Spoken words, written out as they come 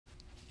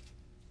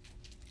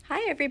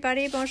Hi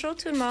everybody, bonjour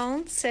tout le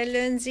monde. C'est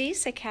lundi,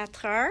 c'est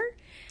 4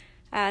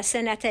 heures.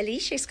 C'est Nathalie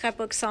chez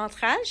Scrapbook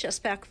Central.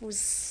 J'espère que vous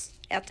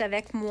êtes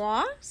avec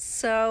moi.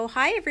 So,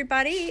 hi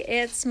everybody.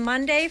 It's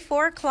Monday,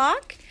 4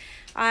 o'clock.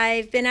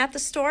 I've been at the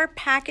store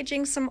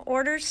packaging some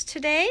orders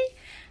today.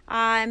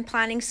 I'm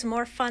planning some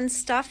more fun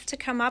stuff to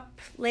come up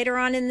later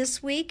on in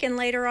this week and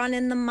later on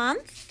in the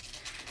month.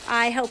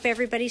 I hope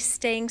everybody's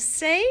staying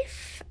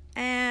safe.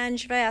 And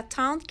je vais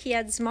attendre qu'il y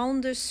ait du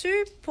monde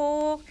dessus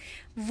pour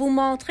vous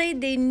montrer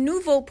des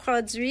nouveaux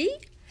produits.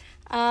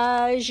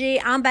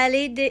 J'ai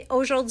emballé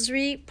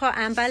aujourd'hui, pas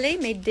emballé,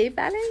 mais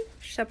déballé.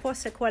 Je ne sais pas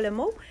c'est quoi le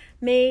mot,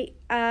 mais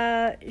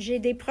j'ai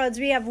des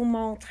produits à vous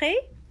montrer.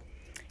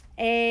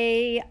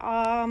 Et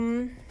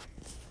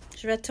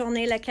je vais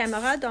tourner la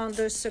caméra dans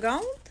 2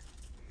 secondes.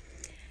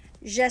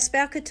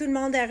 J'espère que tout le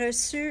monde a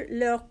reçu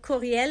leur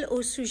courriel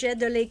au sujet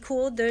de les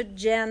cours de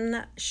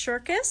Jen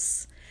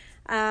Shirkus.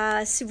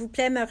 S'il vous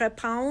plaît, me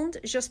répondre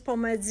juste pour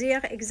me dire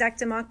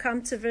exactement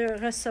comme tu veux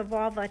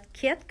recevoir votre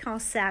kit quand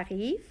ça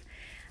arrive.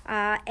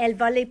 Elle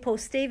va les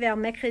poster vers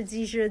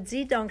mercredi,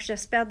 jeudi, donc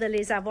j'espère de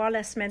les avoir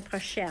la semaine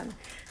prochaine.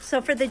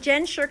 So for the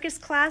Jen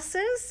Shirkus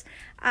classes,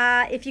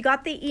 if you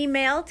got the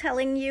email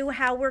telling you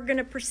how we're going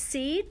to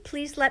proceed,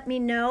 please let me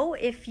know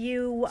if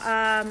you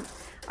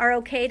are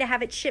okay to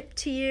have it shipped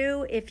to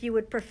you, if you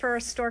would prefer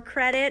a store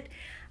credit.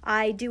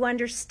 I do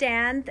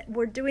understand that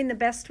we're doing the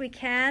best we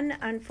can.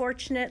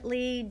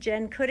 Unfortunately,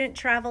 Jen couldn't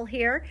travel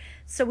here.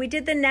 So we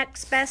did the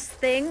next best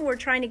thing. We're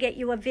trying to get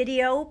you a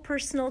video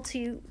personal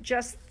to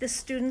just the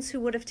students who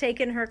would have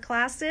taken her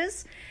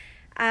classes.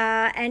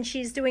 And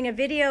she's doing a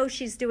video,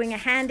 she's doing a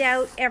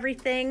handout,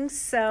 everything.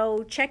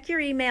 So check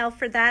your email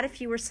for that if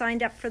you were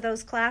signed up for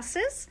those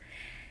classes.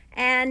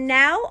 And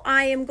now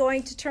I am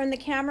going to turn the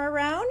camera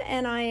around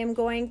and I am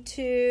going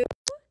to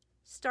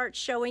start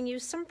showing you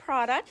some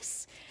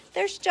products.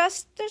 There's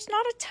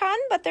not a ton,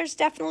 but there's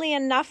definitely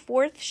enough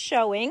worth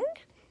showing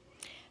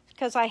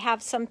because I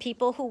have some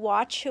people who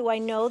watch who I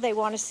know they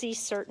want to see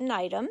certain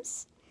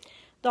items.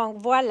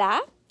 Donc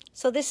voilà.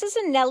 So this is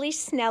a Nellie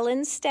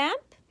Snellen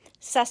stamp.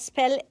 Ça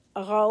s'appelle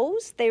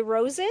Rose, des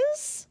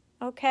roses.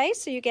 Okay,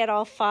 so you get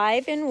all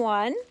 5 in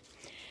one.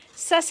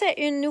 Ça, c'est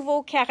une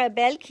nouveau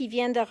carabelle qui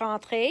vient de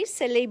rentrer.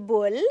 C'est les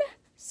boules,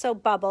 so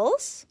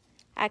bubbles.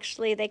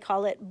 Actually, they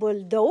call it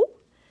boule d'eau,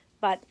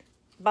 but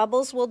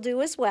bubbles will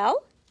do as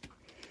well.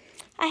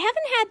 I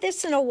haven't had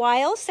this in a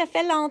while. Ça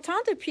fait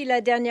longtemps depuis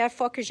la dernière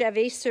fois que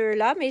j'avais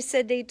ceux-là, mais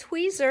c'est des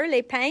tweezers,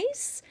 les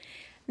pinces.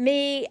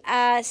 Mais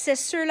c'est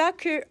ceux-là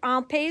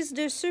qu'on pèse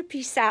dessus,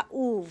 puis ça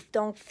ouvre.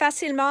 Donc,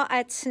 facilement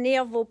à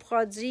tenir vos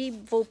produits,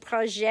 vos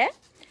projets.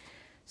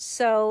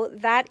 So,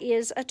 that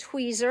is a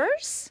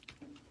tweezers.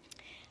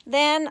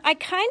 Then, I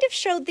kind of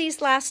showed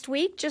these last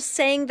week, just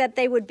saying that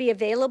they would be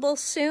available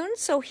soon.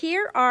 So,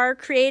 here are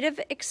Creative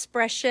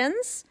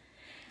Expressions.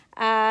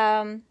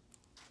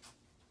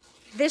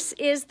 This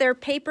is their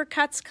paper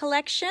cuts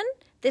collection.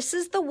 This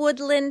is the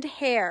woodland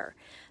hair.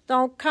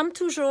 Donc, comme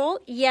toujours,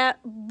 il y a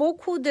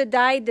beaucoup de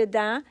die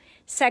dedans.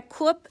 Ça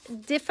coupe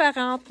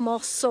différents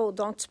morceaux.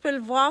 Donc, tu peux le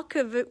voir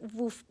que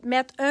vous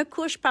mettez un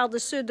couche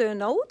par-dessus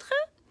d'un autre.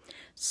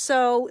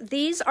 So,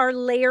 these are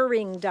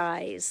layering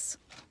dies.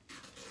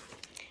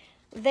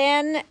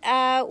 Then,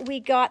 we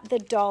got the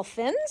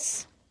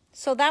dolphins.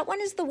 So, that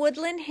one is the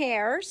woodland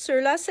hair.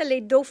 Ceux-là, c'est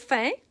les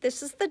dauphins.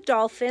 This is the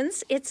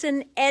dolphins. It's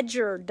an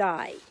edger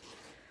die.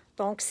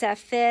 Donc, ça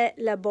fait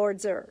le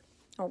border.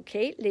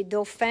 OK, les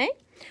dauphins.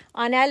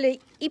 On a le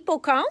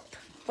hippocampe.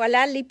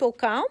 Voilà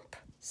l'hippocampe.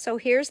 So,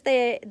 here's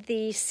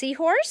the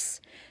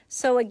seahorse.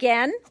 So,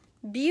 again,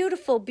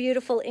 beautiful,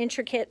 beautiful,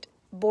 intricate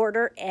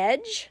border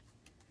edge.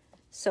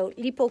 So,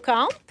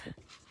 l'hippocampe.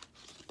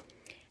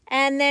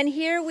 And then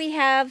here we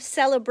have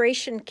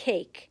celebration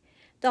cake.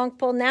 Donc,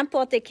 pour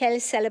n'importe quelle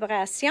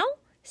célébration,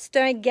 c'est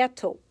un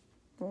gâteau.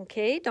 OK,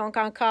 donc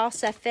encore,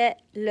 ça fait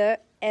le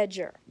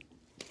edger.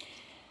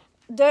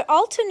 De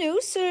Altenew,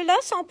 ceux-là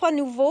ne sont pas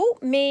nouveaux,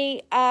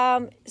 mais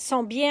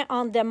sont bien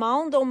en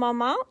demande au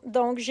moment.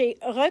 Donc, j'ai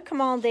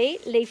recommandé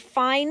les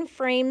Fine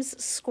Frames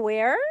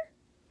Square.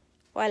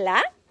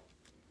 Voilà.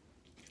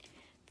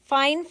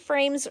 Fine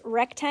Frames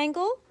Rectangle.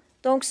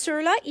 Donc,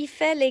 ceux-là, il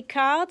fait les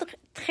cadres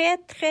très,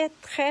 très,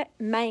 très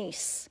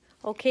minces.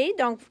 OK?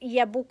 Donc, il y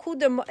a beaucoup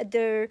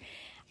de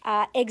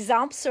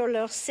exemples sur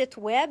leur site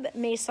web,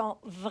 mais ils sont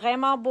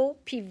vraiment beaux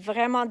puis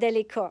vraiment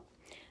délicats.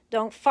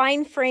 Donc,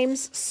 Fine Frames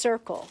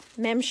Circle,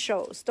 même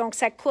chose. Donc,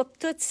 ça coupe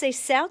tous ces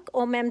cercles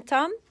au même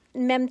temps,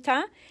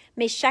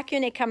 mais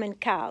chacune est comme un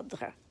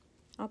cadre.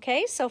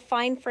 Okay, so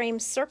Fine Frames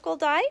Circle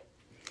die.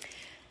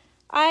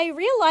 I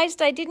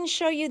realized I didn't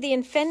show you the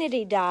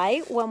Infinity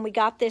die when we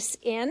got this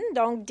in.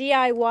 Donc,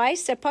 DIY,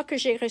 c'est pas que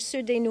j'ai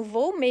reçu des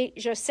nouveaux, mais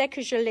je sais que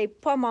je ne l'ai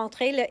pas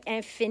montré, le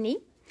Infini.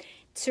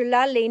 Tu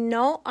as les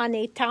noms en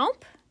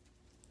étampe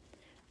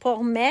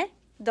pour mettre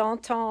dans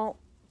ton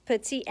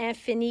petit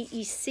Infini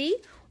ici,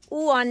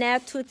 où on a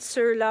tous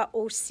ceux-là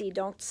aussi.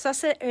 Donc, ça,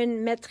 c'est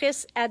une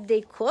matrice à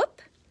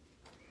découpe.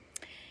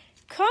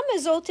 Comme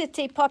eux autres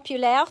étaient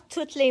populaires,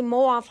 tous les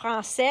mots en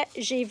français,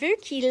 j'ai vu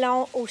qu'ils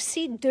ont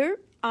aussi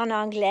 2 en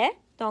anglais.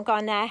 Donc,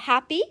 on a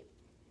happy,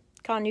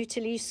 qu'on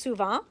utilise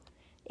souvent.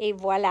 Et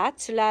voilà,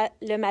 tu as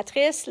le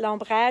matrice,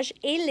 l'ombrage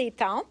et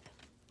l'étampe.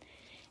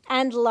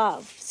 And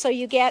love. So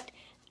you get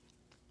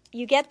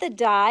the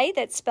die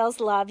that spells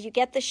love, you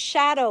get the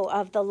shadow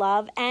of the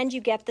love, and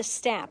you get the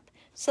stamp.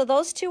 So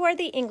those two are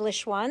the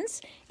English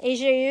ones. Et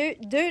j'ai eu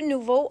deux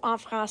nouveaux en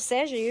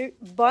français. J'ai eu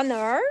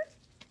bonheur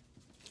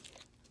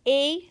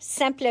et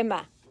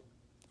simplement.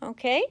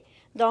 OK?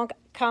 Donc,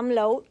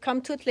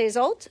 comme toutes les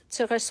autres,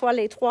 tu reçois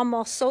les 3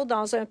 morceaux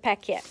dans un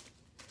paquet.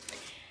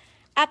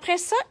 Après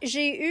ça,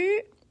 j'ai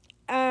eu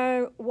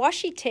un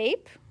washi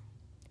tape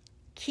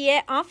qui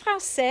est en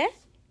français,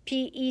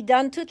 puis il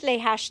donne tous les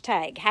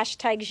hashtags.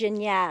 Hashtag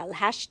génial,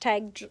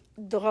 hashtag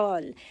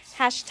drôle,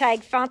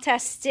 hashtag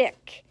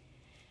fantastique,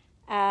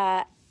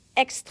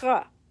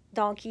 extra.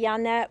 Donc, il y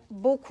en a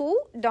beaucoup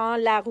dans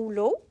la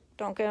rouleau,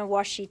 donc un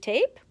washi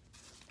tape.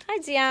 Hi,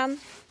 Diane.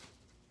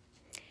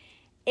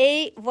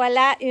 Et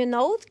voilà une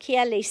autre qui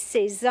a les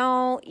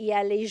saisons, il y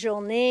a les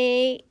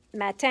journées,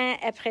 matin,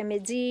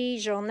 après-midi,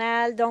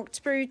 journal. Donc,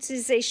 tu peux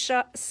utiliser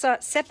ça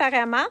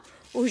séparément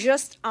ou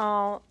juste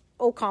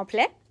au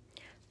complet.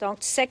 Donc,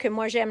 tu sais que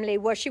moi, j'aime les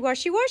washi,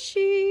 washi,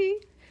 washi.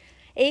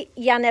 Et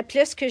il y en a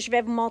plus que je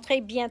vais vous montrer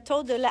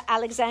bientôt de la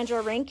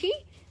Alexandra Rinke.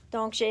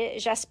 Donc,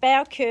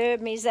 j'espère que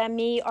mes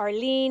amis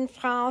Arlene,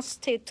 France,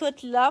 tu es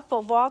toutes là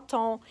pour voir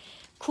ton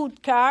coup de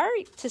cœur,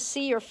 to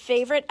see your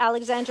favorite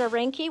Alexandra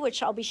Rinke,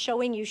 which I'll be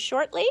showing you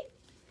shortly.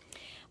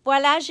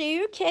 Voilà, j'ai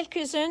eu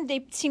quelques-uns des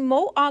petits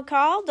mots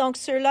encore. Donc,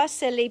 ceux-là,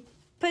 c'est les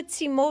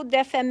petits mots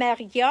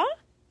d'éphéméria.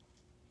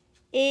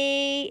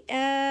 Et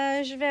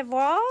je vais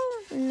voir.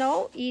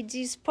 Non, ils ne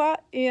disent pas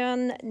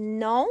un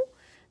nom.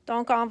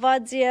 Donc, on va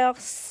dire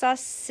ça,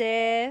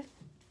 c'est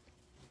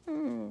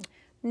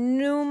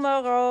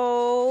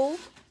numéro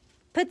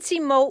petit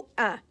mot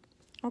 1.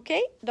 OK?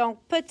 Donc,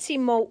 petit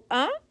mot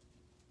 1.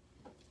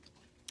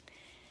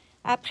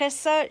 Après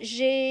ça,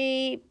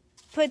 j'ai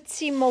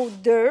petit mot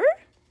 2.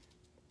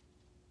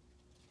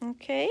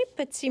 OK,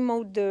 petit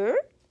mot 2.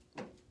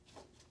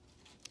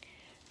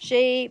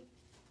 J'ai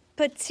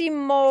petit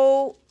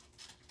mot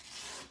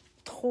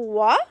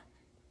 3.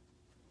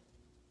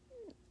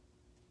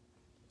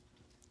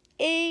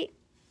 Et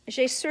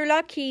j'ai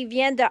ceux-là qui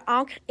viennent de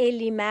encre et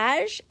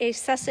l'image. Et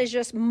ça, c'est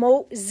juste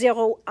mot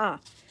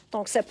 01.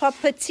 Donc, ce n'est pas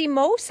petit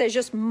mot, c'est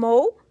juste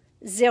mot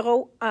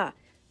 01.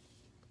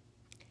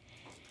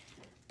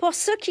 Pour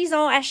ceux qui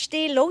ont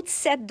acheté l'autre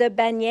set de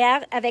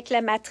bannières avec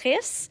la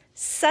matrice,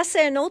 ça,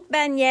 c'est une autre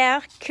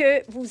bannière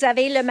que vous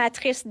avez la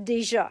matrice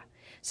déjà.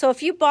 So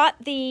if you bought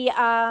the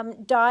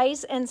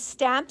dies and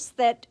stamps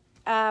that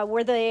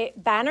were the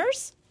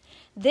banners,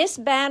 this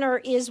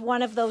banner is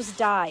one of those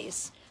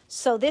dies.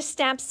 So this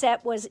stamp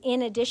set was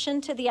in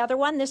addition to the other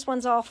one. This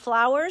one's all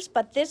flowers,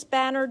 but this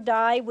banner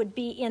die would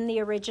be in the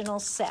original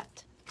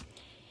set.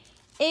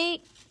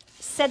 Et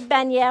cette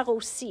bannière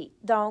aussi.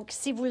 Donc,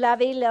 si vous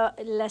l'avez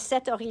le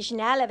set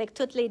original avec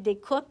toutes les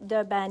découpes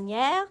de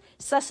bannières,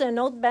 ça, c'est une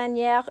autre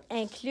bannière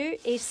inclue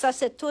et ça,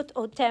 c'est tout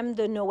au thème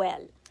de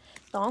Noël.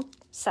 Donc,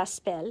 ça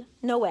s'appelle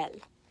Noël.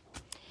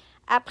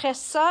 Après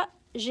ça,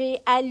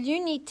 j'ai à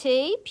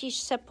l'unité, puis je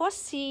ne sais pas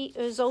si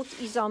eux autres,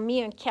 ils ont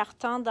mis un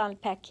carton dans le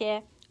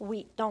paquet.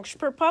 Oui, donc je ne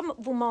peux pas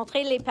vous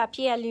montrer les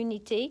papiers à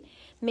l'unité,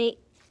 mais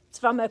tu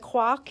vas me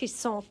croire qu'ils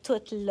sont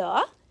tous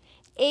là.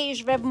 Et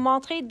je vais vous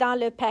montrer dans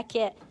le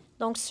paquet.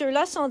 Donc,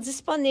 ceux-là sont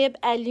disponibles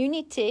à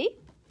l'unité,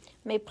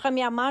 mais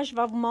premièrement, je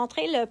vais vous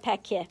montrer le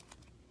paquet.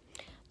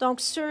 Donc,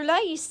 ceux-là,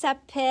 ils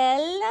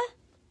s'appellent...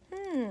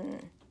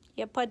 il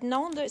n'y a pas de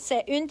nom.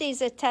 C'est une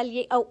des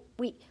ateliers... Oh,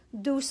 oui.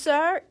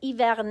 Douceur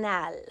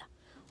hivernale.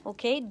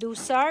 OK?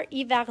 Douceur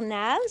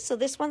hivernale. So,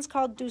 this one's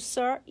called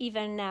Douceur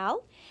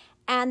hivernale.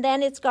 And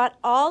then it's got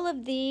all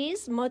of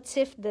these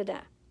motifs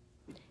dedans.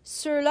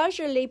 Ceux-là,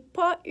 je ne l'ai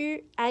pas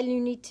eu à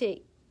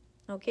l'unité.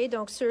 OK?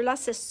 Donc, ceux-là,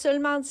 c'est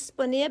seulement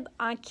disponible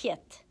en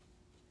kit.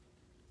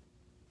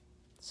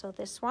 So,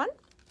 this one.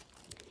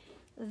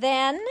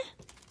 Then,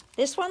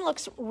 this one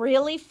looks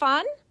really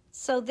fun.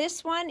 So,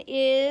 this one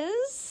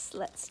is,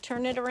 let's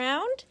turn it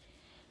around,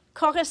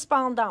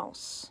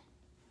 correspondance.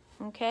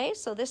 Okay?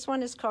 So, this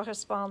one is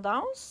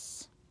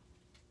correspondance.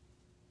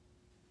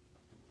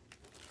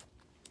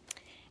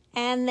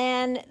 And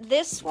then,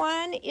 this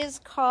one is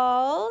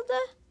called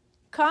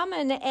Comme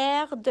un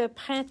air de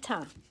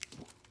printemps.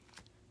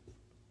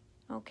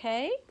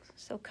 OK?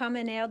 So, comme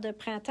un air de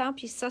printemps.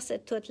 Puis ça,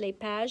 c'est toutes les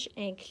pages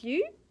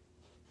incluses.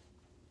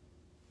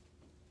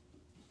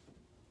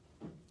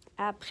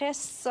 Après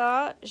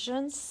ça, je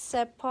ne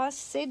sais pas,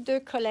 c'est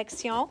 2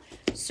 collections.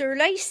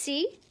 Ceux-là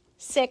ici,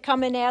 c'est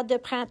comme un air de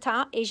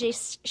printemps et j'ai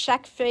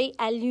chaque feuille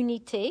à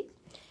l'unité.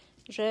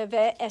 Je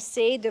vais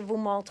essayer de vous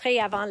montrer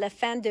avant la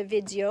fin de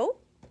vidéo.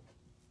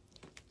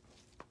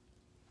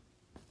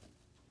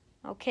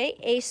 OK?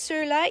 Et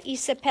ceux-là, ils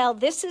s'appellent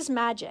This is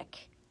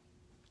Magic.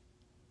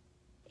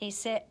 Et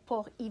c'est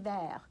pour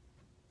hiver.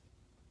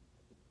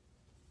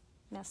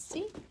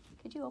 Merci.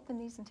 Could you open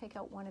these and take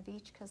out one of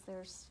each because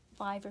there's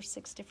 5 or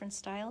 6 different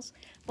styles?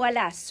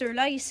 Voilà,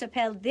 ceux-là, ils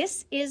s'appellent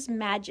This is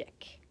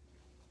Magic.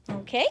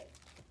 OK?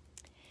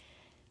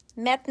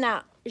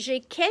 Maintenant,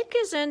 j'ai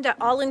quelques-uns de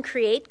All and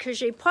Create que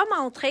je n'ai pas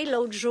montré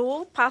l'autre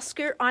jour parce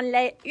qu'on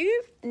l'a eu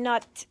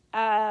notre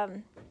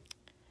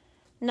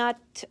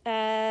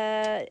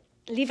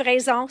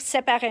livraison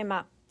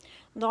séparément.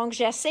 Donc,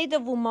 j'essaie de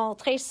vous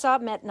montrer ça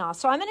maintenant.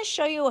 So, I'm going to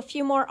show you a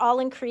few more All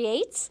and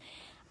Creates.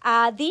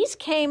 These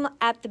came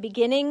at the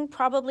beginning,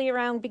 probably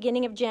around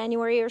beginning of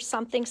January or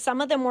something. Some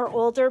of them were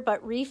older,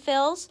 but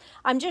refills.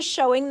 I'm just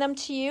showing them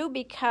to you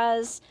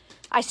because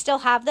I still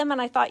have them and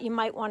I thought you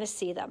might want to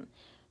see them.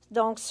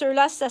 Donc,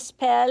 ceux-là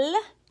s'appellent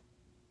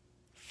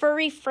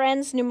Furry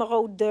Friends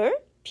numéro 2.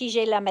 Puis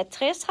j'ai la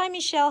maîtresse. Hi,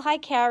 Michelle. Hi,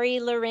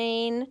 Carrie,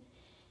 Lorraine.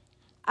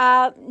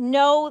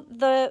 No,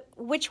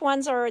 which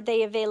ones are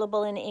they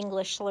available in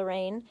English,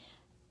 Lorraine?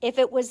 If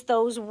it was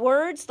those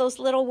words, those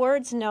little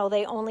words, no,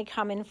 they only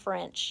come in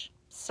French.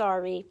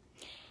 Sorry.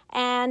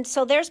 And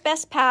so there's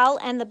Best Pal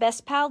and the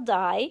Best Pal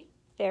die.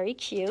 Very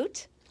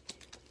cute.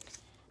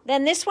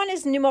 Then this one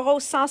is numéro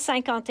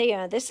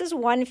 151. This is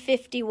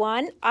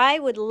 151. I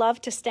would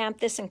love to stamp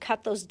this and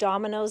cut those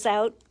dominoes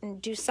out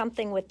and do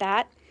something with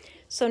that.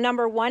 So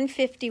number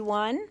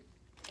 151.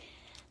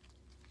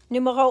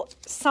 Numéro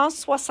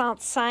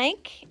 165.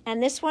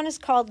 And this one is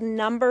called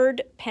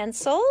Numbered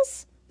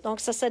Pencils. Donc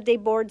ça, c'est des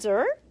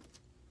bordures.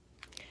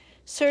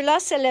 Ceux-là,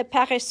 c'est le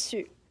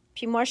paresseux.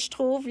 Puis moi, je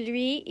trouve,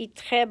 lui, il est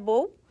très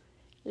beau,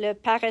 le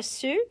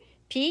paresseux.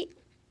 Puis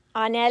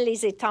on a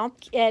les étampes,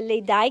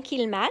 les dies qui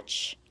le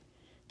matchent.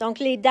 Donc,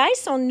 les dies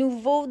sont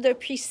nouveaux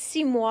depuis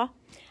 6 mois.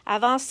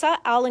 Avant ça,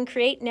 All and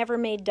Create never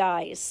made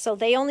dies. So,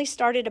 they only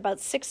started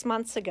about 6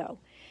 months ago.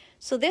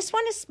 So, this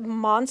one is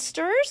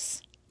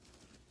Monsters.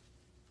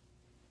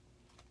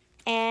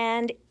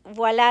 And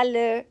voilà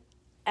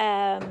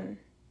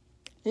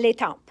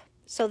l'étampe.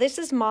 So, this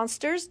is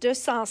Monsters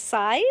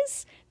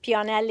 216. Puis,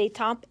 on a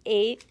l'étampe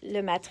et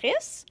le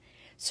matrice.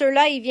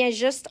 Ceux-là, il vient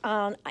juste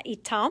en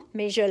étampe,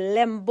 mais je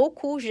l'aime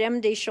beaucoup.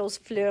 J'aime des choses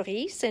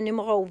fleuries. C'est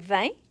numéro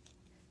 20.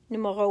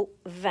 Numéro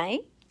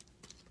 20,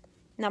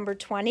 number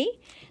 20.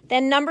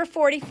 Then number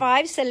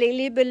 45, c'est les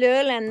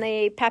libellules and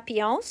the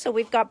papillons. So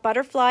we've got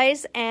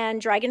butterflies and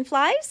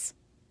dragonflies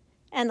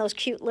and those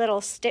cute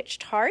little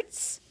stitched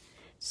hearts.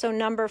 So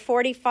number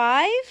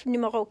 45,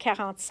 numéro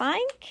 45,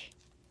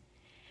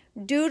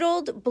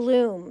 doodled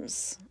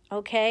blooms.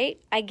 Okay,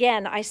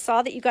 again, I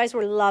saw that you guys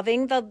were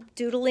loving the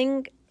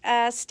doodling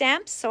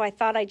stamps, so I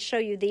thought I'd show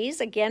you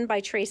these, again by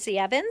Tracy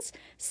Evans,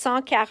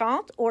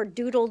 140 or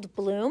doodled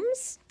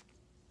blooms.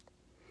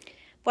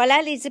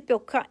 Voilà les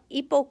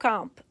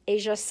hippocampes. Et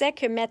je sais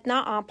que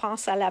maintenant, on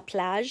pense à la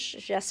plage.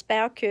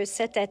 J'espère que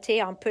cet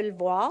été, on peut le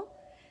voir.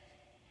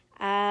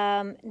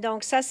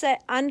 Donc, ça, c'est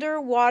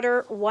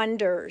Underwater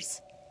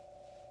Wonders.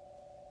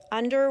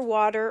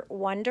 Underwater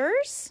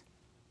Wonders.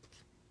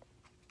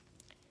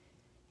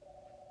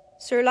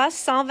 Ceux-là,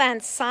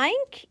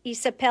 125. Il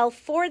s'appelle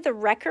For the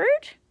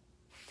Record.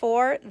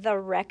 For the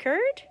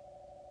Record.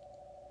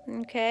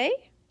 OK.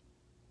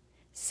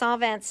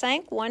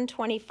 125,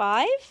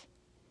 125.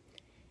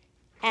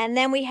 And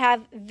then we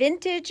have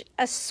Vintage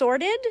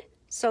Assorted.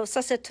 So,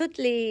 ça, c'est toutes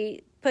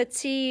les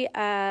petits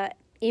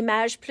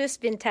images plus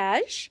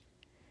vintage.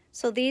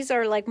 So, these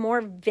are like more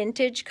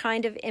vintage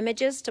kind of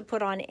images to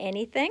put on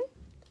anything.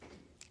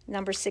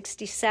 Number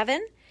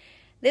 67.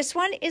 This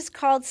one is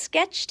called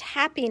Sketched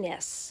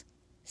Happiness.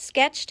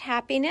 Sketched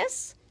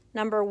Happiness,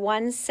 number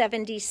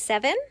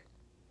 177.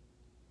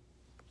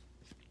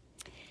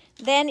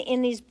 Then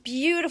in these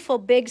beautiful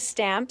big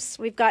stamps,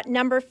 we've got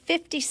number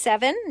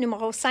 57,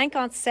 numéro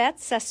 57,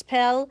 ça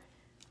s'appelle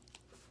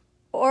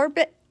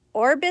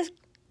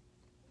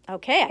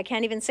okay, I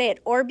can't even say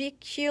it,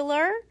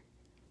 orbicular,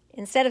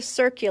 instead of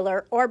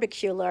circular,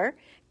 orbicular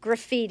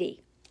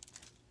graffiti.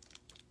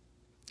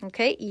 OK,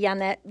 il y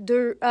en a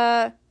deux,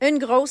 une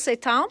grosse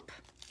étampe,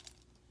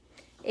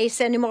 et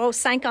c'est numéro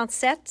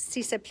 57,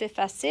 si c'est plus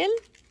facile.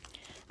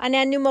 On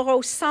a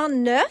numéro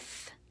 109.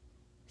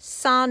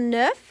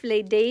 109,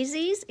 les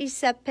daisies, il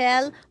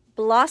s'appelle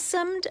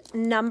Blossomed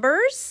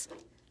Numbers.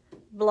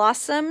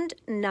 Blossomed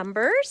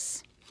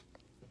Numbers.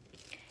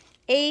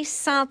 Et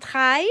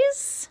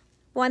 113,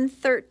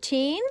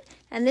 113,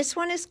 and this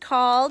one is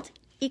called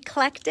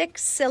Eclectic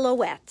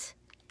Silhouette.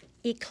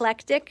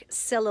 Eclectic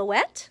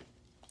Silhouette.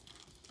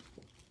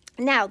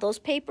 Now, those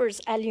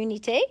papers à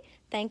l'unité,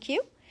 thank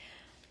you.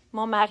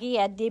 Mon mari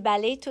a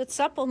déballé tout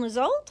ça pour nous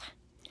autres.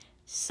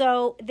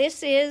 So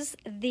this is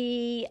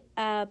the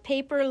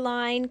paper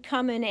line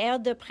Comme un air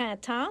de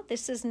printemps.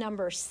 This is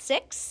number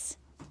 6.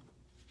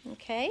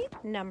 Okay,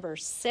 number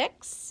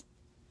 6.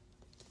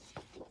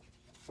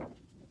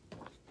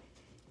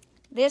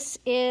 This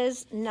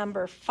is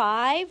number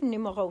 5,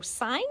 numéro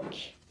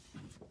 5.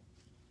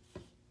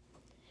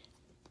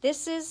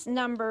 This is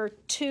number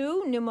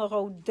 2,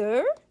 numéro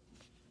 2.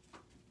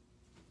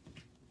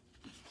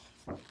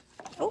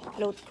 Oh,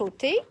 l'autre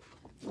côté,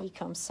 il est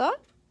comme ça.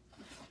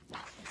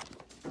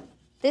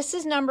 This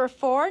is number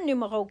 4,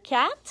 numéro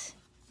 4.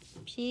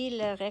 Puis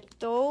le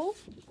recto.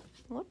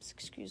 Oups,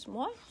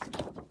 excuse-moi.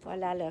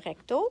 Voilà le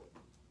recto.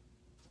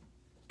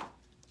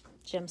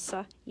 J'aime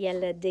ça. Il y a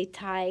le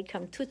détail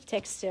comme tout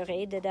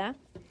texturé dedans.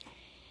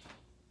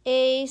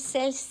 Et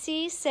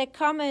celle-ci, c'est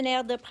comme un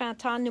air de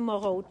printemps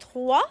numéro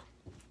 3.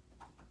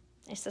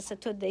 Et ça, c'est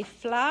toutes des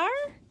fleurs.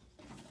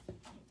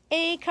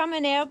 Et comme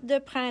un herbe de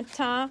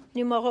printemps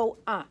numéro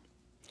 1.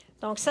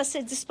 Donc, ça,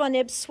 c'est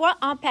disponible soit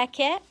en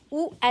paquet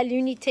ou à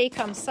l'unité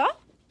comme ça.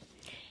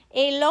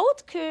 Et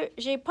l'autre que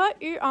je n'ai pas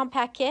eu en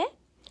paquet,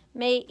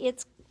 mais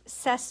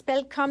ça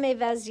s'appelle comme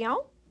évasion.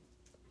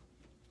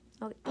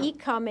 Donc, I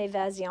comme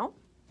évasion.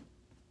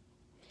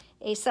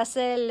 Et ça,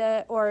 c'est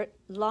le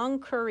long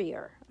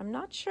courier. I'm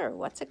not sure.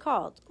 What's it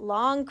called?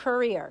 Long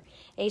courier.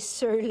 Et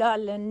ceux-là,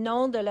 le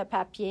nom de le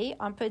papier,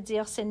 on peut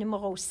dire c'est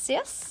numéro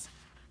 6.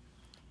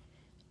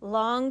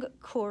 Long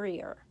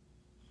courier.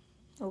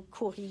 Ou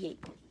courrier.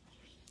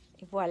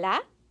 Et voilà.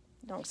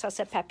 Donc, ça,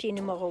 c'est papier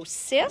numéro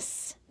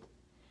 6.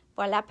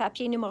 Voilà,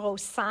 papier numéro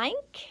 5.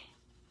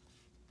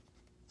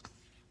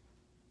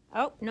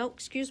 Oh, non,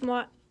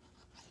 excuse-moi.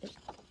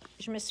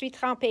 Je me suis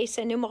trompée.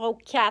 C'est numéro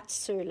 4,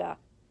 ceux-là.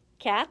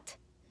 4.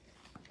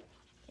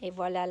 Et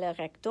voilà le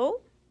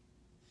recto.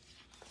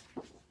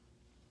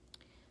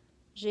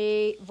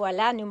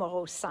 Voilà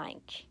numéro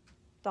 5.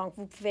 Donc,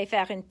 vous pouvez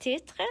faire un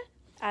titre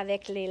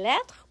avec les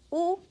lettres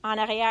ou en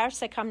arrière,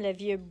 c'est comme le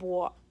vieux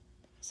bois.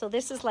 So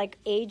this is like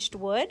aged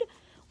wood,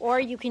 or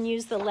you can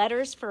use the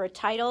letters for a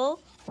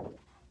title.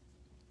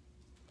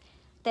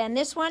 Then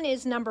this one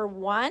is number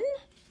 1,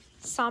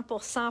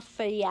 100%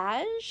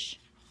 feuillage.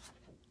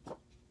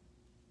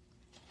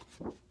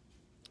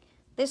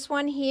 This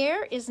one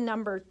here is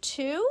number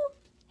 2,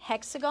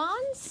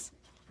 hexagons.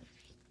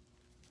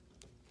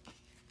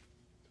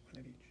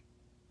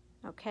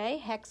 Okay,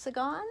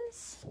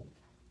 hexagons.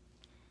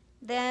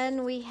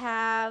 Then we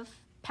have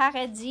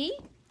paradis.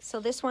 So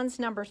this one's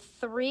number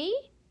 3,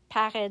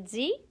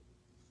 paradis.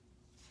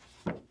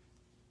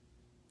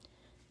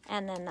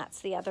 And then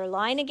that's the other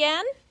line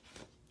again.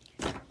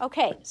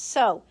 Okay,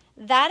 so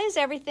that is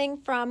everything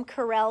from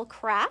Corel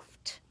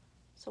Craft.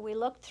 So we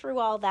looked through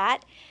all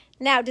that.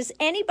 Now, does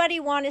anybody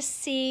want to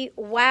see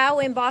Wow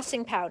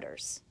embossing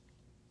powders?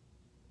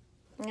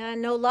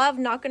 No love,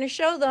 not going to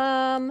show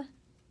them.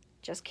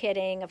 Just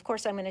kidding. Of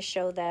course I'm going to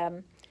show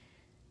them.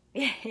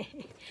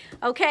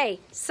 Okay,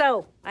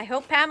 so I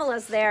hope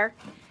Pamela's there.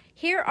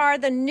 Here are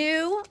the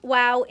new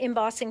Wow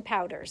embossing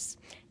powders.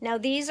 Now,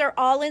 these are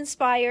all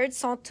inspired,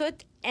 sont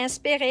toutes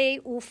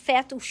inspirées ou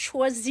faites ou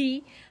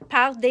choisies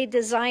par des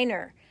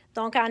designers.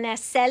 Donc, on a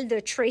celle de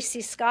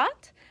Tracy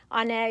Scott,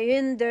 on a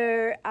une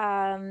de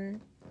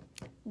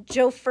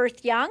Joe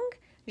Firth Young,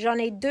 j'en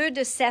ai 2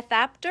 de Seth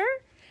Apter,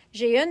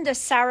 j'ai une de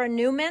Sarah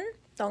Newman,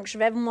 donc je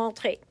vais vous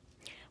montrer.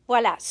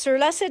 Voilà,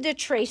 ceux-là, c'est de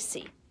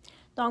Tracy.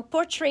 Donc,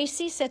 pour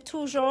Tracy, c'est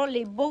toujours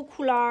les beaux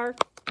couleurs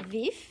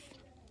vifs.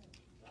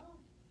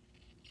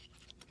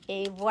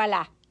 Et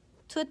voilà,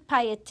 tout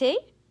pailleté.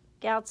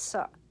 Regarde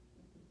ça.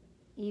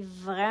 Il est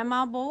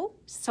vraiment beau.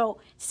 So,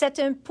 c'est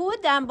une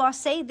poudre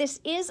embossée. This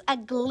is a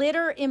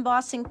glitter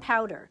embossing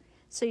powder.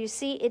 So, you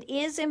see, it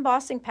is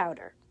embossing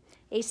powder.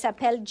 Et il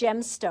s'appelle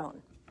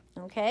Gemstone.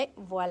 OK,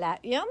 voilà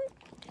une.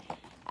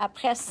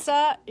 Après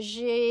ça,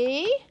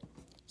 j'ai...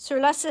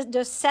 Ceux-là, c'est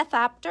de Seth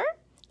Apter.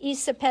 Il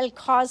s'appelle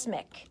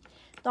Cosmic.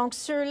 Donc,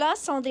 ceux-là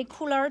sont des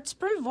couleurs. Tu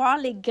peux le voir,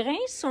 les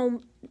grains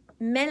sont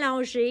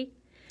mélangés.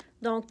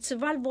 Donc, tu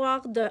vas le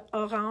voir de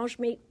orange.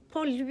 Mais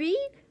pour lui,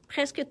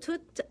 presque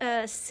tous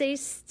ces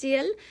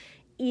styles,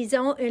 ils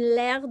ont une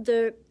l'air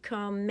de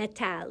comme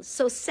métal.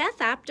 So,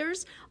 Seth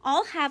Apters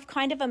all have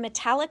kind of a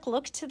metallic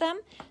look to them.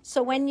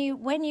 So, when you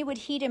would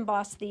heat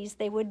emboss these,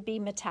 they would be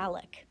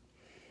metallic.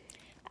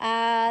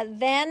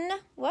 Then,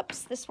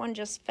 whoops, this one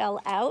just fell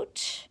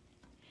out.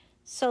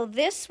 So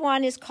this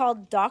one is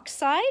called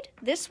Dockside.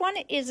 This one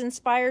is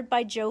inspired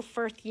by Joe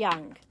Firth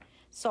Young.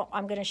 So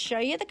I'm going to show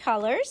you the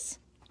colors.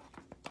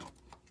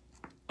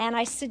 And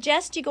I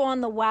suggest you go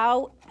on the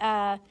Wow,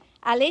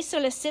 allez sur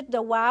le site de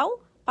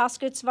Wow, parce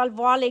que tu vas le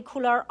voir les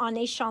couleurs en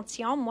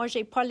échantillon. Moi, je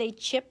n'ai pas les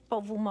chips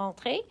pour vous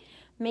montrer,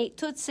 mais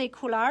toutes ces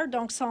couleurs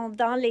donc, sont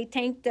dans les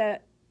teintes de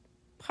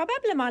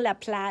probablement la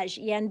plage.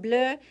 Il y a une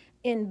bleue,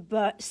 une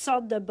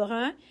sorte de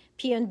brun,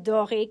 puis une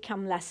dorée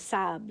comme la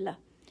sable.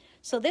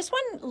 So this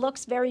one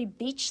looks very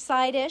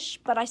beachside-ish,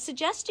 but I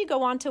suggest you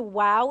go on to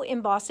Wow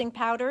Embossing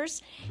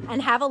Powders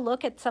and have a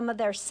look at some of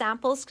their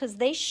samples because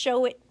they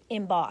show it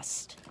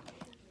embossed.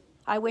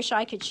 I wish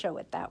I could show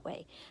it that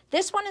way.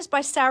 This one is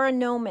by Sarah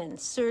Noman.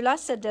 Ceux-là,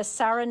 c'est de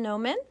Sarah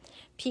Noman.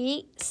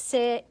 Puis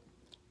c'est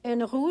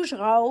un rouge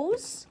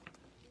rose,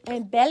 un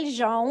bel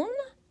jaune.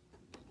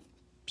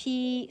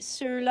 Puis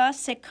ceux-là,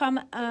 c'est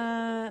comme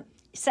un...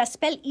 Ça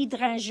s'appelle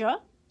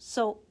hydrangea,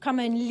 so comme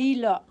un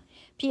lilas.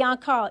 Puis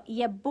encore, il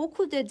y a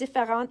beaucoup de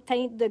différentes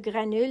teintes de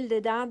granules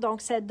dedans,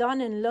 donc ça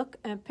donne un look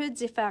un peu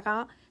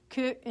différent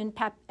qu'une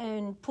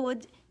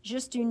poudre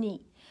juste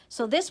unie.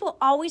 So this will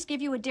always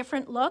give you a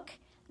different look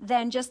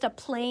than just a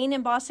plain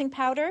embossing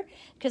powder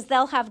because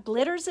they'll have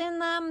glitters in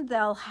them,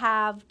 they'll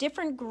have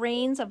different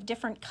grains of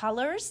different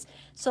colors,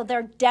 so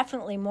they're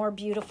definitely more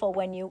beautiful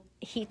when you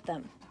heat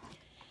them.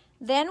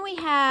 Then we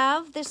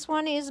have, this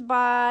one is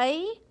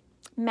by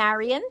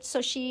Marion.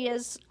 So she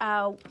is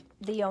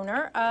the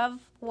owner of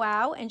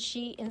Wow, and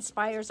she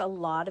inspires a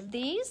lot of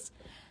these.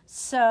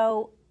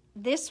 So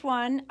this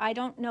one, I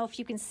don't know if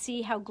you can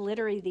see how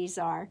glittery these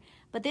are,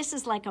 but this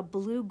is like a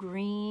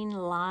blue-green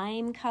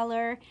lime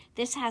color.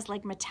 This has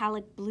like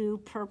metallic blue,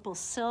 purple,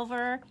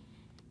 silver.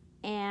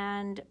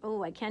 And,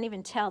 oh, I can't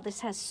even tell. This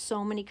has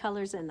so many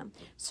colors in them.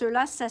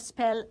 Ceux-là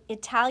s'appelle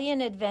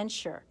Italian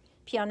Adventure.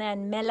 Puis on a un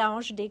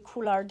mélange des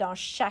couleurs dans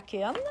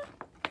chacune.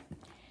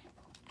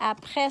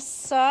 Après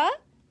ça,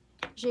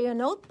 j'ai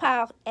une autre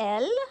par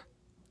elle.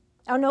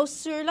 Oh non,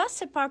 ceux-là,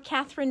 c'est par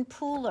Catherine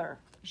Pooler.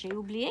 J'ai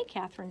oublié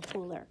Catherine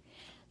Pooler.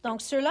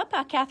 Donc, ceux-là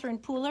par Catherine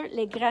Pooler,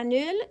 les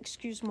granules,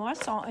 excuse-moi,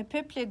 sont un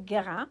peu plus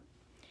grands.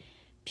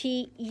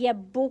 Puis, il y a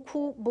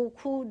beaucoup,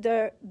 beaucoup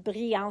de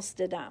brillance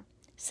dedans.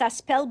 Ça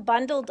s'appelle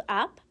Bundled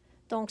Up.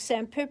 Donc, c'est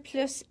un peu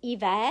plus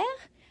hiver,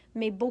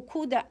 mais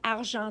beaucoup de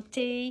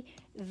argenté,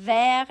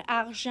 vert,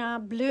 argent,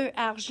 bleu,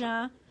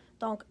 argent.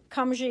 Donc,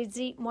 comme j'ai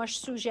dit, moi, je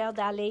suggère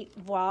d'aller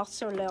voir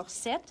sur leur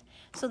site.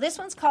 So this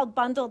one's called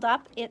Bundled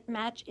Up.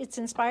 It's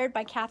inspired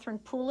by Catherine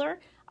Pooler.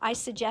 I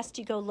suggest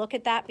you go look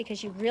at that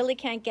because you really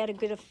can't get a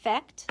good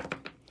effect.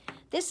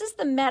 This is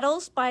the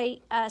metals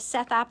by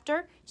Seth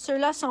Apter.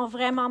 Ceux-là sont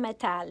vraiment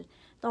métal.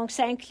 Donc,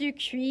 ça inclut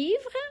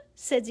cuivre,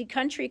 c'est du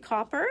country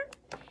copper.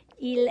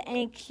 Il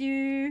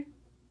inclut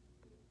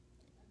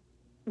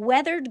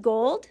weathered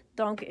gold,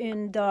 donc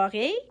une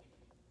dorée,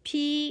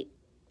 puis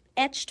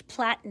etched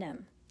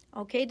platinum.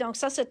 OK? Donc,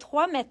 ça, c'est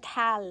 3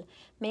 métals.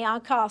 Mais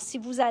encore, si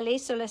vous allez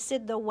sur le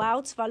site de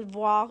Wow, tu vas le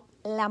voir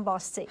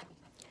l'embossé.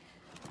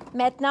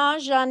 Maintenant,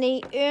 j'en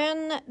ai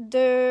une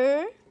de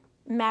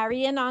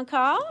Marion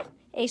encore.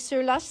 Et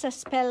ceux-là, ça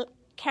s'appelle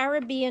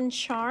Caribbean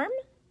Charm.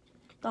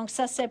 Donc,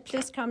 ça, c'est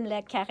plus comme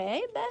les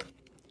Caraïbes.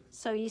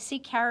 So,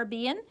 ici,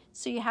 Caribbean.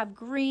 So, you have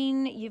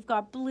green, you've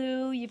got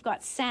blue, you've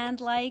got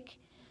sand-like.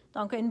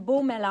 Donc, un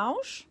beau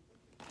mélange.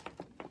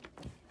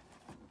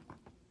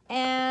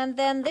 And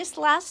then this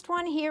last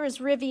one here is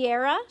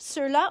Riviera.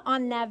 Ceux-là,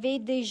 on avait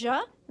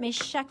déjà, mais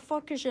chaque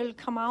fois que je le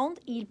commande,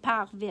 il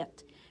part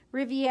vite.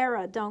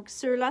 Riviera, donc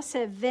ceux-là,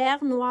 c'est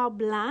vert, noir,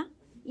 blanc.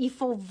 Il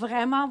faut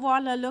vraiment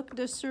voir le look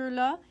de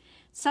ceux-là.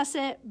 Ça,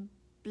 c'est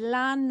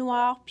blanc,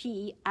 noir,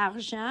 puis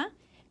argent.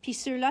 Puis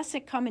ceux-là,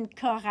 c'est comme une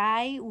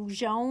corail ou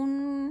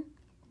jaune.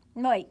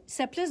 Oui,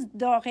 c'est plus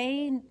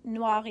doré,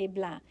 noir et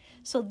blanc.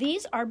 So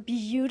these are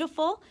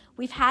beautiful.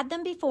 We've had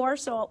them before,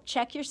 so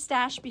check your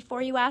stash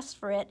before you ask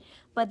for it.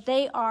 But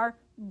they are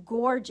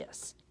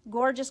gorgeous.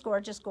 Gorgeous,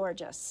 gorgeous,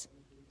 gorgeous.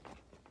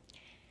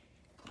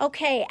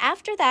 Okay,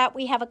 after that,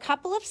 we have a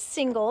couple of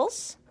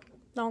singles.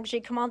 Donc, j'ai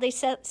commandé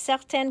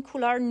certaines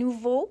couleurs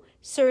nouveaux.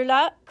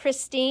 Ceux-là,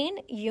 Christine,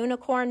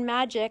 Unicorn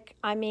Magic.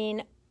 I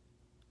mean,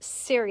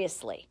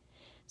 seriously.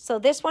 So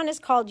this one is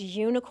called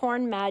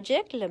Unicorn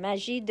Magic, la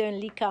magie d'un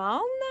licorne.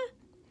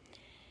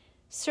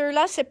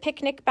 Ceux-là, c'est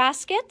Picnic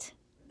Basket.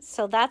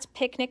 So that's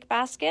Picnic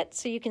Basket.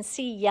 So you can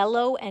see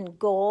yellow and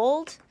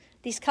gold.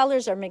 These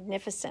colors are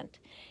magnificent.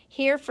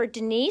 Here for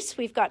Denise,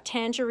 we've got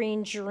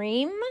Tangerine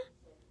Dream.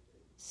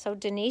 So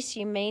Denise,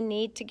 you may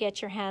need to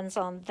get your hands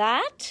on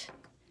that.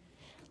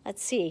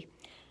 Let's see.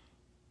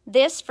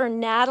 This for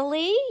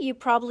Natalie, you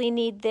probably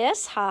need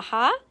this.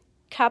 Haha.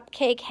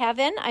 Cupcake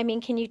Heaven. I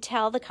mean, can you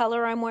tell the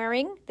color I'm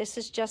wearing? This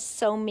is just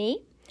so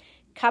me.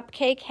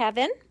 Cupcake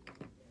Heaven.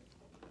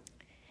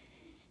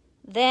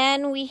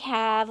 Then we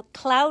have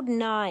Cloud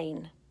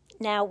 9.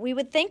 Now, we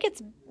would think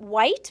it's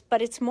white,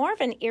 but it's more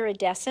of an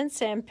iridescent.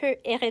 C'est un peu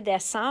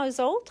iridescent, eux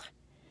autres.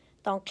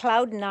 Donc,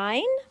 Cloud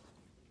 9.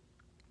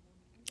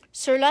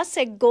 Ceux-là,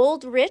 c'est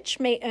Gold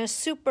Rich, mais un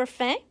super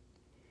fin.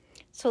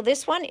 So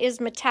this one is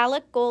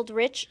Metallic Gold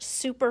Rich,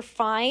 super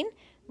fine.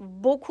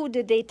 Beaucoup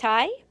de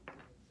détails.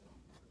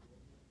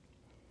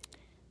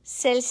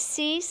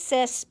 Celle-ci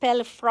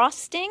s'appelle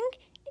Frosting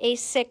et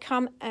c'est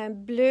comme un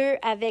bleu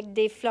avec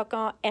des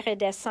flocons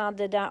iridescents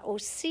dedans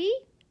aussi,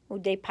 ou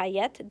des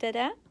paillettes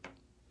dedans.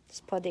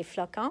 C'est pas des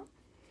flocons.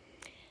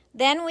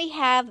 Then we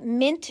have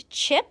Mint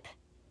Chip,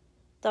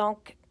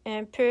 donc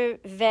un peu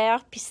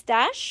vert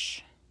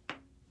pistache.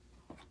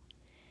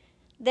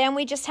 Then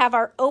we just have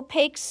our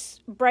opaque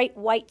bright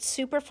white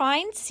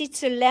superfine. Si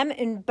tu l'aimes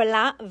une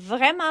blanc,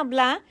 vraiment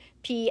blanc,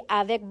 puis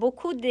avec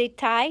beaucoup de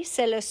détails,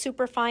 c'est le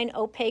superfine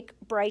opaque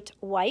bright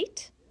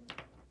white.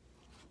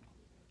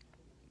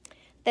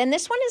 Then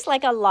this one is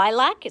like a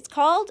lilac. It's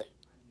called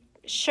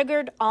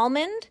Sugared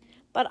Almond,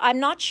 but I'm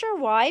not sure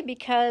why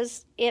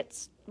because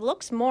it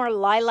looks more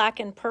lilac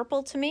and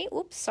purple to me.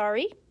 Oops,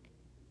 sorry.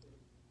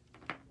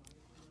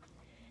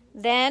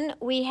 Then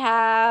we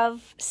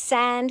have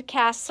Sand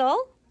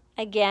Castle.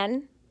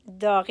 Again,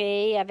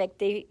 doré avec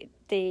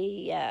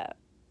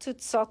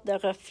toutes sortes de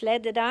reflets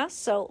dedans.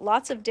 So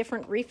lots of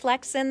different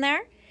reflex in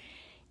there.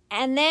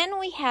 And then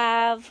we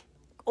have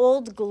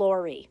Old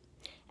Glory.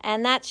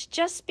 And that's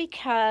just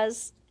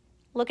because,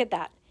 look at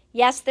that.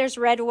 Yes, there's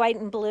red, white,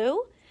 and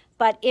blue,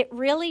 but it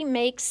really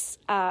makes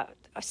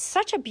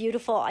such a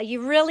beautiful,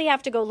 you really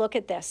have to go look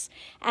at this.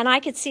 And I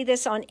could see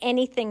this on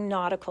anything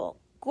nautical.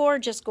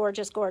 gorgeous,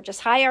 gorgeous, gorgeous.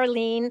 Hi,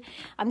 Arlene.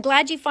 I'm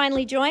glad you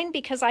finally joined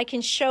because I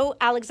can show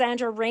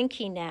Alexandra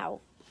Renke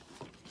now.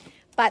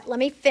 But let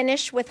me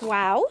finish with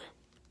Wow.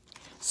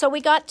 So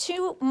we got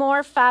two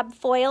more fab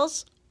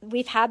foils.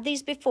 We've had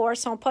these before.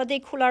 Sont pas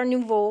des couleurs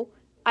nouveaux.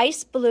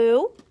 Ice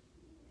Blue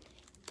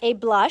et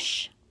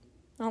Blush.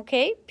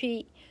 OK?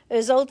 Puis,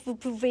 eux autres, vous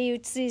pouvez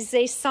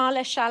utiliser sans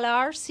la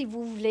chaleur si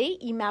vous voulez.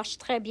 Ils marchent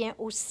très bien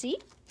aussi.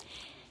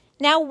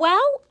 Now, Wow,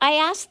 I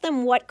asked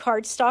them what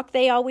cardstock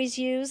they always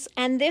use,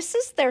 and this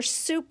is their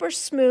super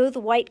smooth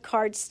white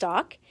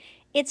cardstock.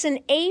 It's an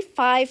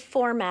A5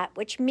 format,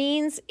 which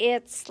means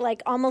it's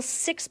like almost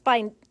 6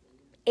 by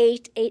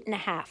 8,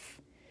 8.5.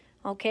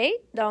 OK?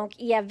 Donc,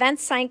 il y a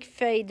 25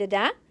 feuilles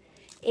dedans,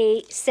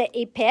 et c'est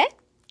épais,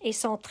 et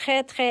sont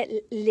très, très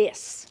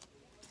lisses.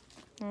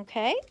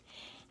 OK?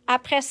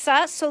 Après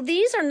ça, so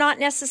these are not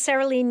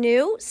necessarily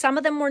new. Some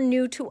of them were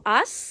new to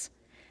us.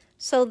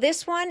 So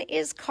this one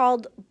is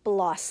called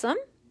Blossom.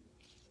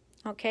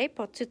 OK,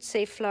 pour toutes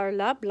ces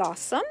fleurs-là,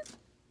 Blossom.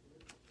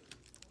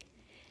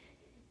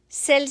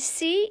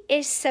 Celle-ci,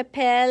 elle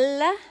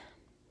s'appelle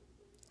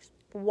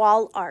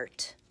Wall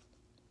Art.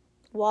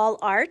 Wall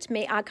Art,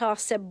 mais encore,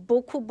 c'est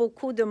beaucoup,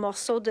 beaucoup de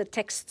morceaux de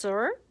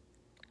texture.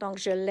 Donc,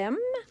 je l'aime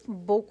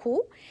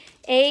beaucoup.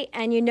 Et,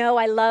 and you know,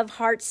 I love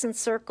hearts and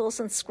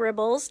circles and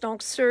scribbles.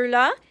 Donc,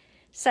 ceux-là,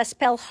 ça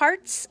s'appelle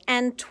Hearts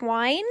and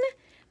Twine.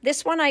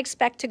 This one I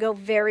expect to go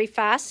very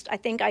fast. I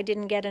think I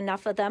didn't get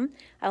enough of them.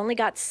 I only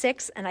got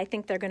 6, and I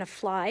think they're going to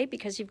fly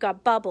because you've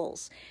got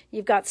bubbles,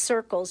 you've got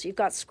circles, you've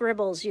got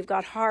scribbles, you've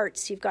got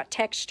hearts, you've got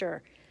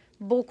texture.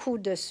 Beaucoup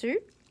dessus.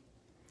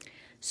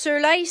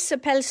 Ceux-là, ils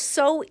s'appellent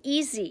So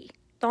Easy.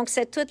 Donc,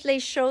 c'est toutes les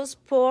choses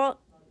pour,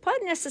 pas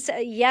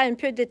nécessairement, il y a un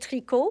peu de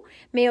tricot,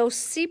 mais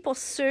aussi pour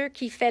ceux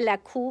qui font la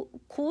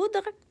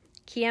coudre,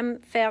 qui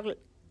aiment faire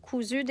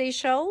cousu des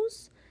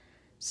choses.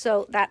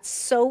 So that's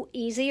So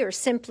Easy, or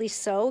Simply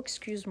So,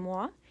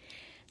 excuse-moi.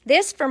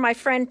 This, for my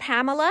friend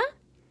Pamela,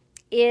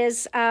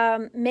 is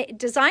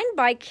designed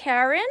by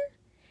Karen,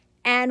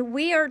 and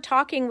we are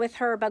talking with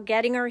her about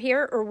getting her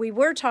here, or we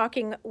were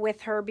talking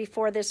with her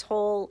before this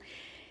whole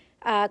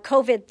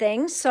COVID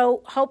thing.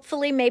 So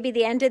hopefully maybe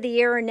the end of the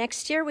year or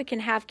next year we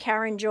can have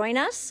Karen join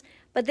us.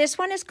 But this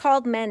one is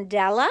called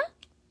Mandela.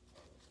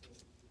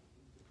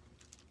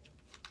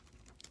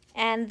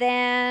 And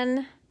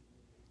then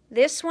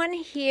this one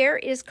here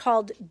is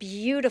called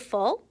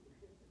Beautiful,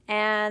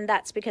 and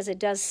that's because it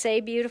does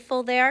say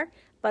beautiful there,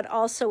 but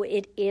also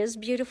it is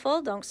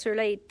beautiful. Donc,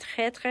 celui-là est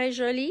très, très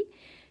joli.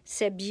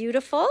 C'est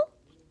beautiful.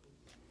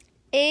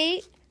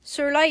 Et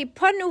celui-là est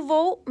pas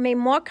nouveau, mais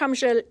moi, comme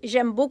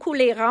j'aime beaucoup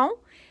les ronds,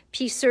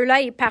 puis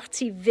celui-là est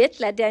parti vite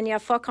la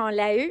dernière fois qu'on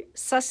l'a eu,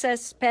 ça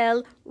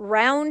s'appelle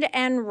Round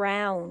and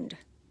Round.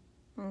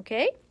 OK?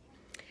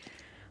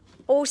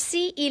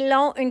 Aussi, ils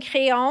ont un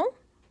crayon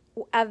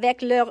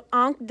avec leur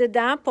encre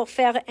dedans pour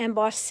faire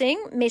embossing,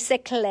 mais c'est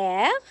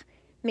clair,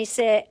 mais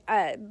c'est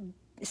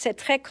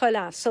très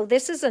collant. So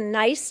this is a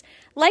nice,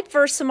 like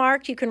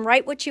Versamark, you can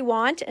write what you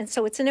want, and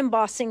so it's an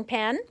embossing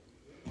pen.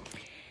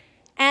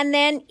 And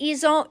then,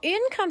 ils ont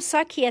une comme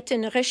ça qui est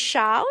une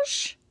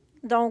recharge.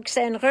 Donc,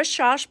 c'est une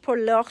recharge pour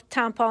leur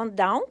tampon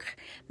d'encre.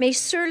 Mais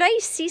ceux-là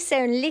ici, c'est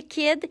un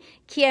liquide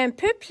qui est un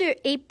peu plus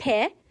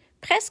épais,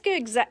 presque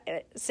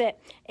c'est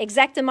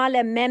exactement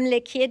le même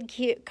liquide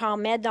qu'on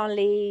met dans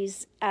les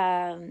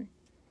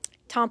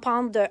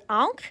tampons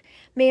d'encre,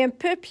 mais un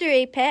peu plus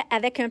épais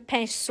avec un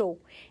pinceau.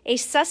 Et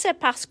ça, c'est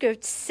parce que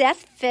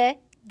Seth fait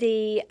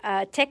des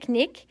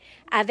techniques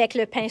avec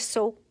le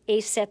pinceau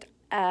et cette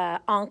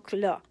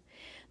encre-là.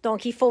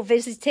 Donc, il faut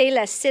visiter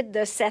le site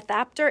de Seth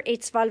Apter et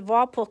tu vas le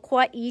voir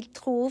pourquoi il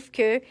trouve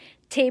que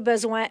tu as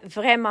besoin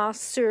vraiment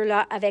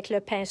ceux-là avec le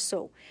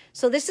pinceau.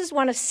 So this is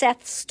one of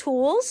Seth's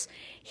tools.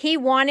 He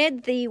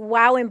wanted the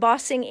Wow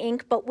embossing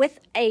ink, but with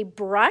a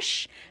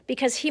brush,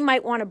 because he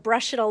might want to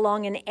brush it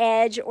along an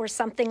edge or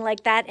something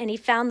like that, and he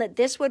found that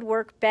this would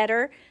work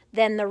better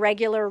than the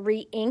regular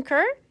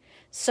re-inker.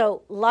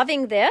 So,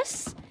 loving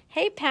this.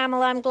 Hey,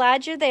 Pamela, I'm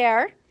glad you're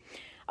there.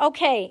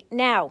 Okay,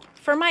 now,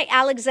 for my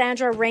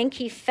Alexandra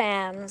Renke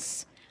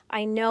fans,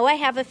 I know I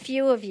have a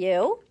few of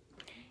you,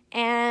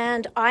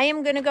 and I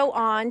am going to go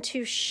on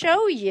to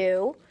show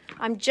you.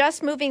 I'm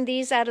just moving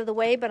these out of the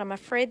way, but I'm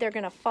afraid they're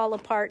going to fall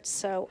apart,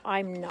 so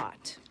I'm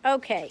not.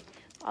 Okay,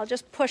 I'll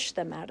just push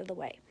them out of the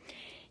way.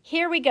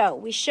 Here we go.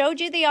 We showed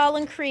you the All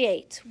and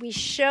Create. We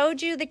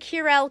showed you the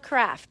Curel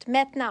Craft.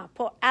 Maintenant,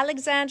 pour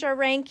Alexandra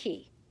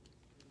Renke.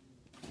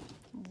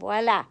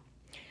 Voilà.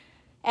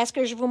 Est-ce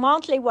que je vous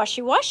montre les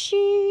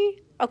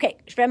washi-washi? OK,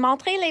 je vais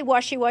montrer les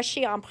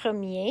washi-washi en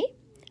premier.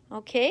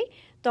 OK,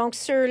 donc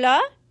ceux-là,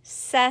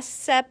 ça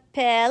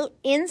s'appelle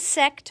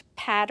Insect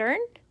Pattern.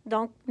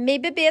 Donc, mes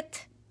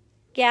bébites.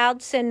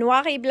 Regarde, c'est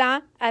noir et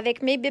blanc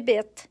avec mes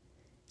bébites.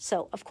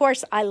 So, of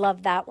course, I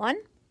love that one.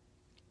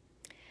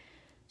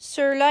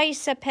 Ceux-là, ils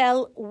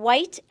s'appellent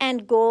White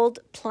and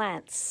Gold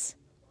Plants.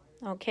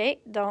 OK,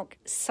 donc,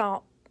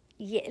 sont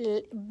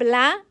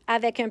blancs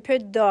avec un peu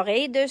de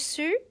doré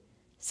dessus.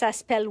 Ça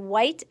s'appelle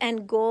White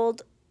and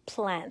Gold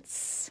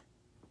Plants.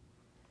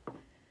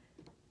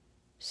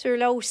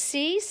 Ceux-là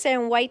aussi, c'est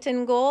un white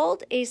and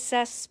gold et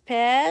ça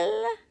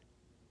s'appelle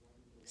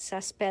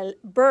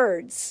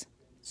birds.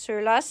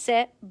 Ceux-là,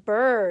 c'est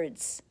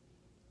birds.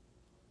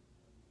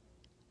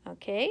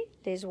 OK,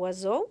 les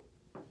oiseaux.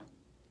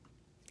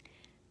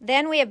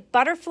 Then we have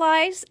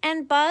butterflies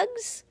and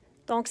bugs.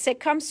 Donc, c'est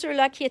comme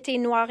ceux-là qui étaient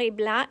noirs et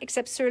blancs,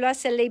 except ceux-là,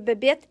 c'est les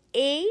bébites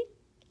et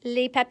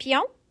les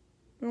papillons.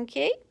 OK?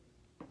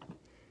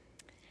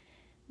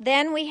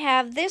 Then we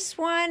have this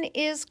one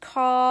is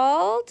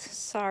called,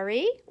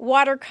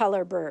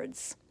 watercolor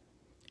birds.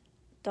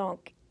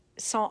 Donc,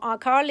 sont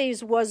encore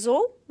les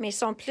oiseaux, mais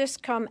sont plus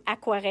comme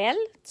aquarelles.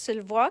 Tu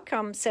le vois,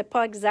 comme c'est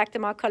pas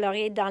exactement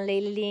coloré dans les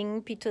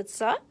lignes puis tout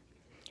ça.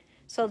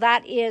 So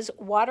that is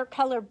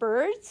watercolor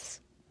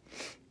birds.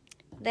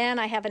 Then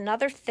I have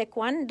another thick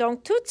one.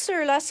 Donc, tous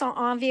ceux-là sont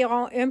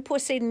environ 1,5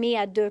 pouce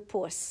à 2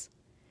 pouces.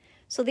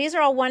 So these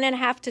are all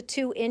 1.5 to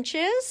 2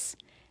 inches.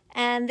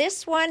 And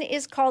this one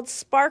is called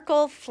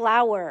Sparkle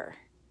Flower.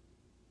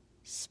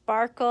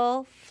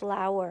 Sparkle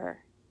Flower.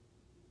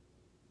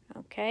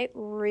 Okay,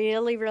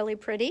 really, really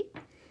pretty.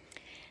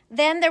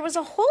 Then there was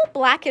a whole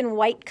black and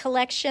white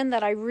collection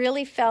that I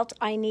really felt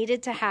I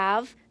needed to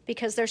have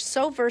because they're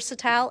so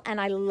versatile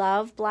and I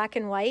love black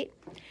and white.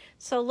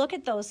 So look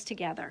at those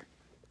together.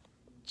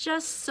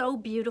 Just so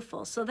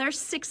beautiful. So there's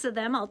 6 of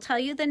them. I'll tell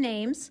you the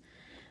names.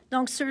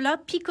 Donc, ceux-là,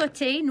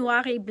 picotés,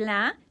 noir et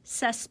blanc,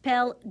 ça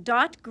s'appelle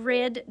Dot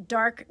Grid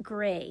Dark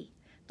Gray.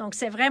 Donc,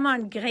 c'est vraiment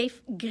un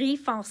gris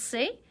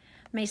foncé,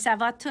 mais ça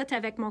va tout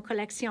avec mon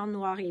collection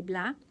noir et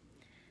blanc.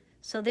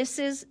 So this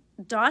is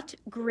Dot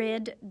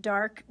Grid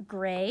Dark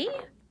Gray.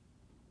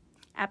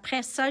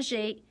 Après ça,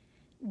 j'ai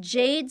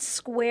Jade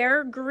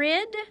Square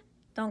Grid.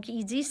 Donc,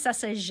 il dit ça,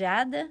 c'est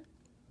jade,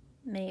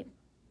 mais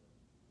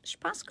je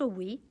pense que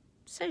oui.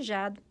 C'est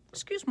jade.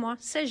 Excuse-moi,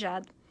 c'est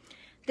jade.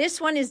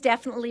 This one is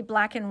definitely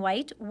black and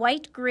white.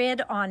 White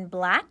grid on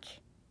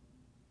black.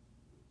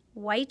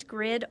 White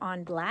grid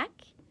on black.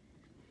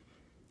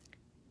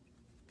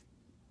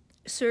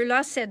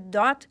 Ceux-là, c'est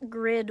dot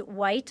grid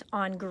white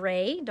on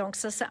gray. Donc,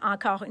 ça, c'est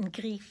encore une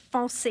gris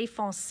foncé,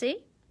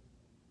 foncé.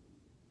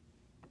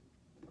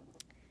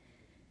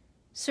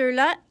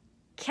 Ceux-là,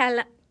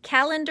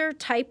 calendar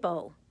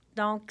typo.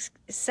 Donc,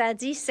 ça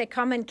dit c'est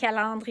comme un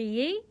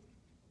calendrier.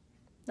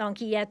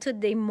 Donc, il y a tous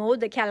des mots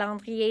de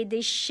calendrier,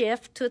 des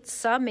chiffres, tout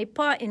ça, mais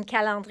pas un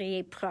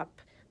calendrier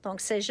propre. Donc,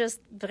 c'est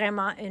juste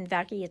vraiment une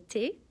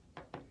variété.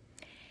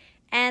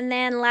 And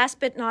then, last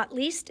but not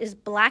least, is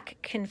black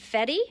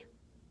confetti.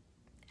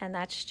 And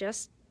that's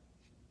just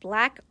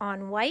black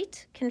on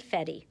white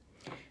confetti.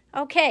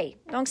 OK,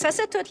 donc ça,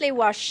 c'est toutes les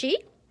washi.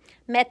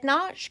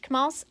 Maintenant, je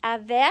commence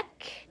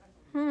avec...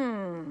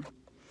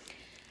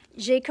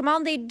 J'ai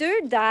commandé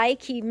 2 dies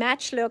qui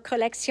matchent leur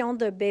collection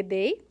de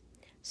bébés.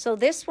 So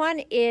this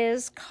one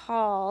is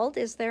called,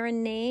 is there a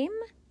name?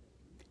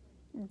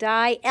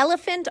 Die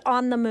Elephant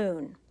on the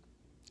Moon.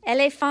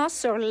 Éléphant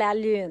sur la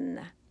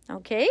lune.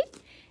 OK?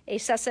 Et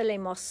ça, c'est les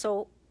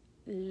morceaux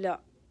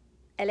là.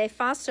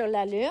 Éléphant sur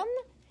la lune.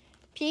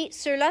 Puis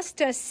ceux-là,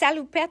 c'est un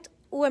salopette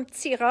ou un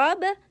petit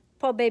robe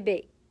pour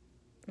bébé.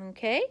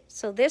 OK?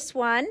 So this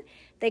one,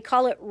 they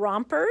call it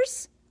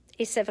rompers.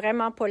 Et c'est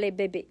vraiment pour les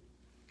bébés.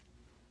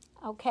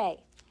 OK.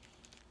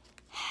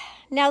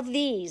 Now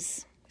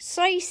these.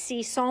 Ça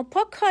ici, sont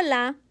pas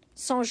collants,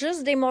 sont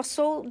juste des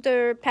morceaux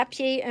de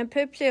papier un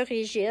peu plus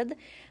rigides,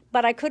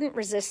 but I couldn't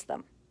resist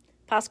them.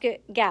 Parce que,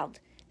 regarde,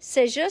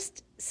 c'est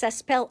juste, ça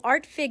s'appelle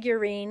art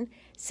figurine,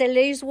 c'est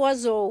les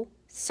oiseaux,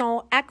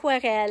 sont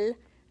aquarelles,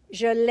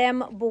 je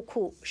l'aime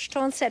beaucoup. Je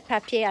tourne ce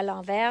papier à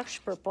l'envers, je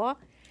peux pas,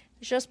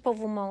 juste pour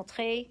vous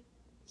montrer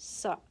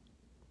ça.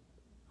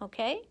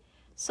 OK?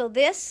 So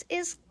this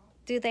is,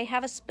 do they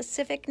have a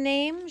specific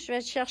name? Je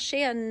vais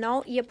chercher un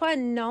nom. Il n'y a pas un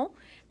nom.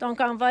 Donc,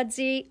 on va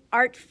dire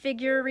art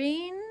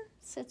figurine.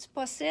 C'est-tu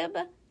possible?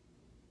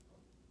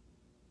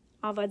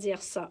 On va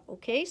dire ça,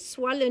 OK?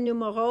 Soit le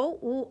numéro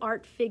ou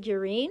art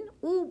figurine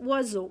ou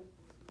oiseau.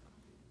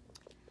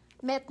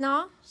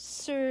 Maintenant,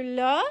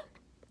 ceux-là,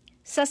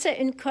 ça,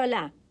 c'est une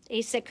collant.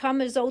 Et c'est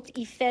comme eux autres,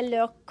 ils font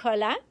leur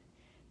collant.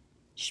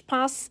 Je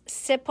pense que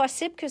c'est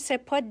possible que ce n'est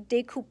pas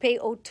découpé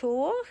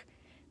autour,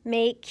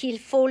 mais qu'il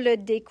faut le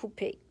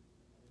découper.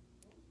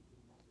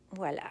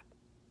 Voilà.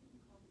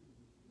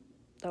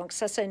 Donc,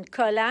 ça, c'est un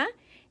collant.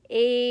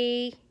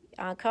 Et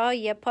encore, il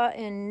n'y a pas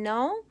un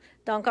nom.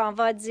 Donc, on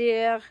va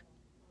dire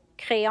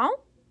crayon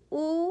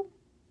ou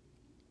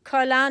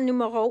collant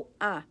numéro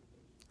 1.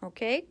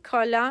 OK?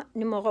 Collant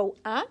numéro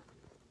 1.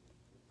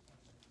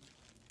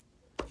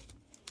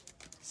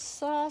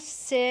 Ça,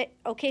 c'est...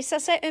 OK, ça,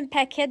 c'est un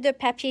paquet de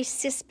papier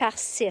 6 par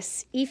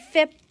 6. Il ne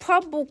fait pas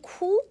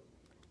beaucoup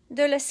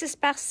de le 6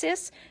 par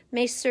 6,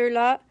 mais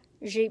ceux-là,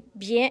 j'ai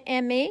bien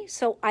aimé.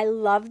 So, I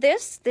love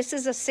this. This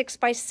is a 6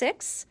 by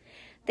 6.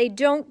 They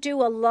don't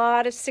do a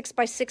lot of 6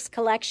 by 6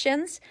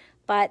 collections,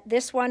 but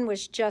this one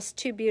was just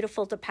too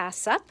beautiful to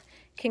pass up.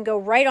 Can go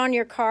right on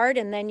your card,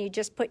 and then you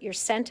just put your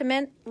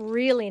sentiment.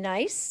 Really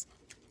nice.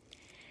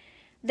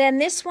 Then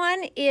this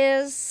one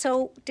is,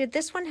 so did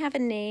this one have a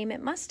name?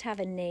 It must have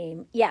a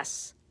name.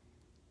 Yes.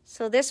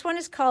 So this one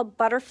is called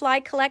Butterfly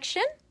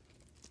Collection.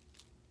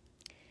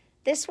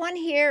 This one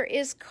here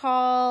is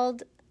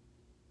called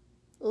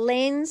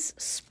Lane's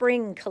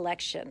Spring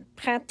Collection,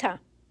 Printemps.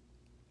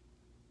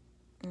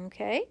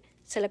 OK?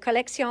 C'est la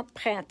collection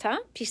Printemps.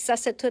 Puis ça,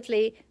 c'est toutes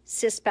les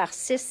 6 par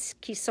 6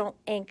 qui sont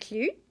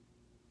inclus.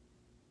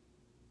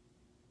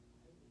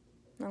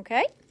 OK?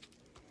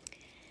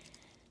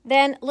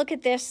 Then, look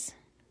at this.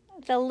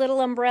 The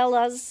little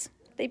umbrellas,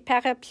 des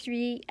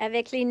parapluies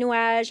avec les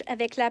nuages,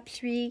 avec la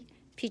pluie.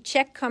 Puis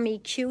check comme est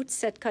cute,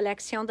 cette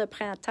collection de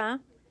printemps.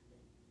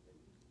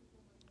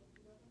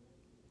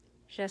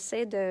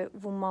 J'essaie de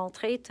vous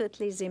montrer toutes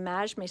les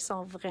images, mais ils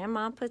sont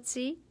vraiment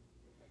petits.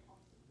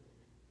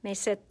 Mais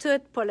c'est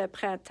tout pour le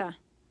printemps.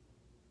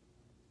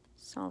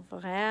 Ils sont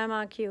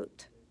vraiment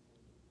cute.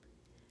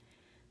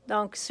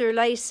 Donc,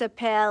 ceux-là, ils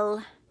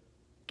s'appellent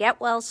Get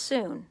Well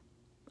Soon.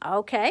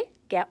 OK,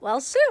 Get Well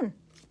Soon.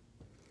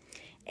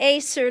 Et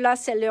ceux-là,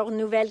 c'est leur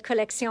nouvelle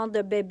collection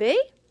de bébés.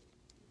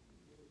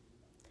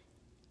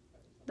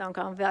 Donc,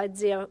 on va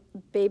dire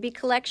Baby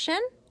Collection.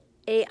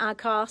 Et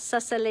encore, ça,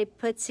 c'est les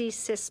petits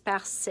 6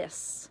 par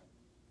 6.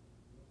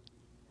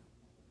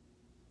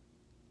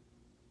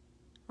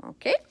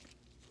 OK?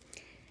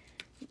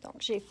 Donc,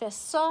 j'ai fait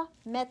ça.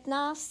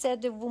 Maintenant, c'est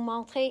de vous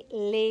montrer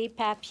les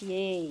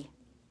papiers.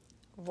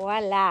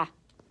 Voilà.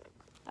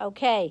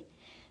 OK.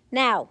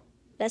 Now,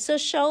 la seule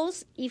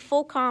chose, il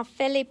faut qu'on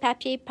fait les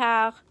papiers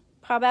par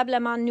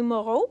probablement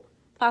numéro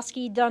parce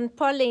qu'ils ne donnent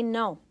pas les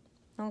noms.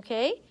 OK?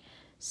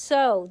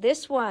 So,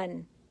 this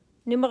one,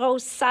 numéro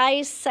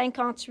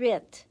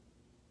 1658.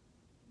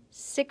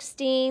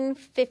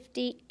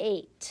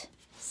 1658.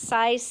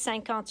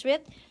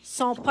 1658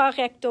 sont pas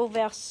recto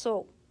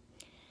verso.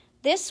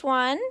 This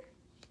one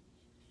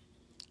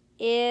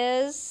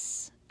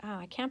is,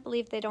 I can't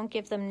believe they don't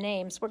give them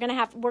names. We're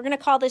gonna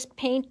call this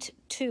paint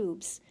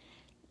tubes.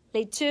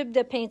 Les tubes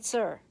de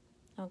peinture.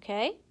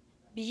 Okay?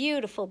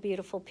 Beautiful,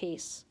 beautiful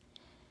piece.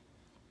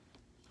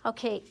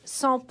 OK.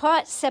 Sont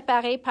pas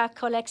séparés par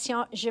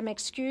collection. Je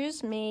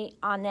m'excuse, mais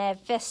on a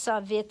fait ça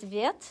vite,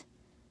 vite.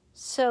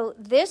 So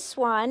this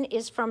one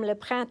is from le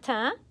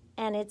printemps,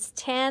 and it's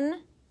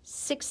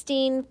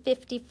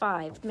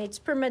 1655. Mais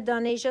tu peux me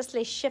donner juste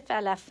les chiffres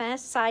à la fin,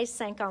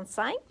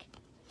 1655.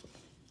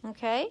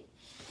 OK?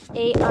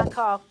 Et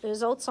encore,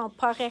 eux autres sont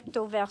pas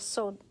recto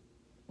verso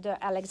de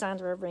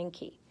Alexandra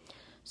Rinke.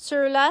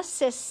 Ceux-là,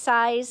 c'est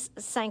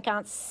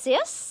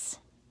 1656.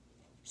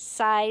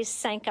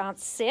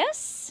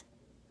 1656.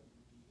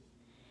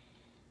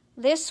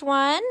 This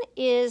one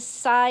is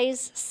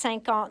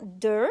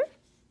 1652.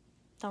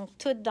 Donc,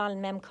 toutes dans la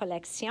même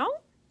collection.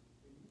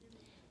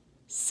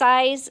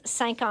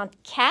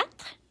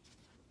 1654.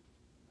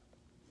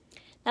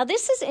 Now,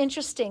 this is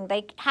interesting.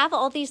 They have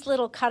all these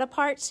little cut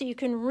aparts, so you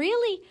can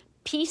really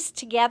piece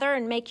together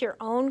and make your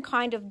own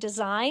kind of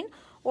design,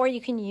 or you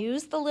can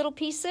use the little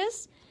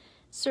pieces.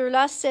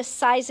 Ceux-là, c'est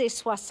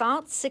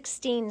 1660,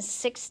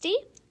 1660.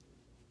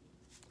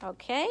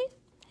 Okay,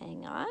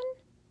 hang on.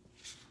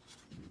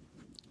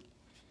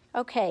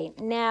 Okay,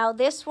 now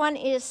this one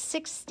is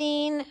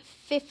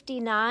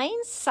 1659,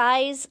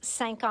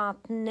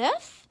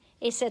 1659,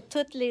 et c'est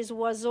tous les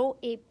oiseaux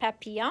et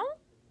papillons.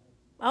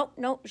 Oh,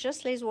 non,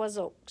 juste les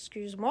oiseaux,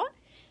 excuse-moi.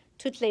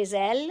 Toutes les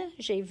ailes,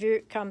 j'ai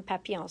vu comme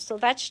papillons. So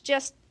that's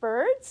just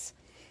birds,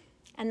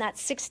 and that's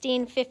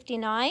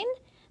 1659.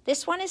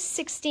 This one is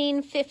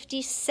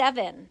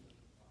 1657,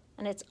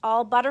 and it's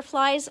all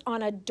butterflies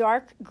on a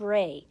dark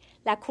gray.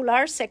 La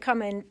couleur, c'est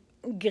comme un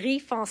gris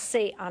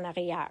foncé en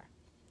arrière.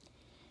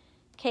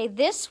 Okay,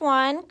 this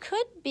one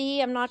could be,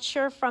 I'm not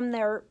sure, from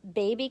their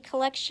baby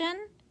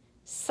collection.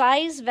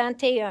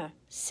 1621,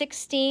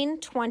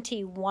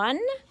 1621.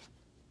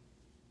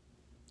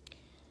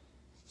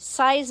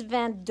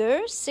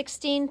 1622,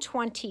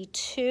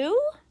 1622.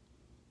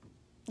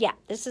 Yeah,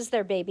 this is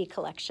their baby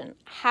collection.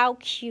 How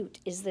cute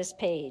is this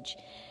page?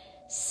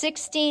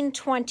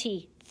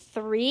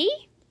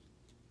 1623.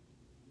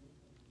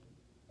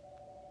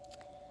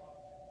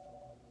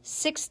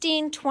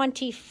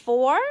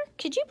 1624.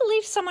 Could you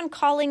believe someone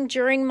calling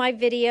during my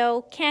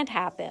video? Can't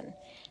happen.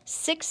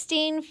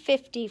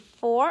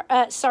 1654.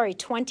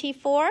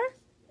 24.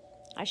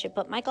 I should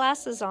put my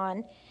glasses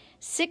on.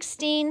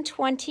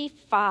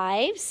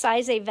 1625.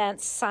 Size et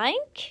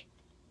 25.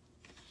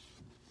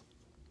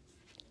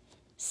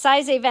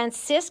 16 et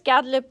 26.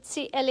 Garde le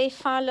petit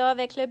éléphant là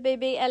avec le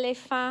bébé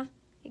éléphant.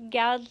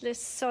 Garde le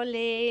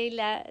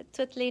soleil,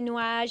 tous les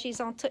nuages. Ils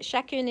ont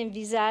chacun un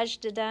visage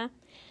dedans.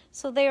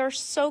 So they are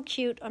so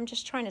cute. I'm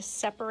just trying to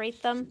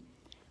separate them.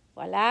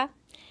 Voilà.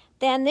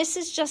 Then this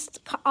is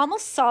just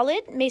almost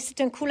solid, mais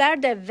c'est une couleur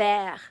de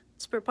vert.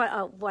 Tu peux pas,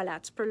 oh, voilà,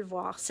 tu peux le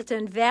voir. C'est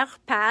un vert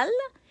pâle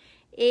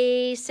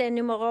et c'est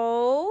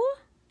numéro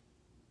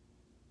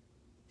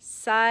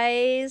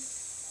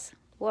 16,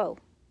 wow,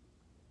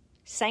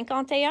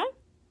 51.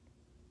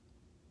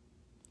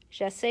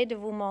 J'essaie de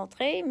vous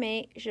montrer,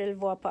 mais je ne le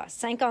vois pas.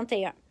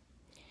 51.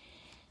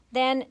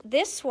 Then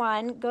this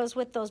one goes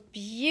with those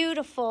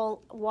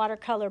beautiful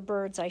watercolor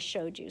birds I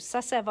showed you.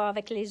 Ça va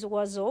avec les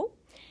oiseaux.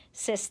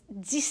 c'est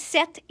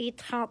 17 et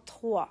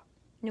 33.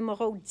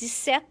 Numéro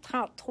 17,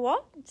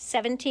 33,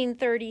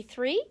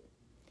 1733,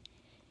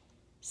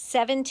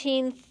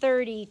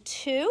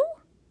 1732,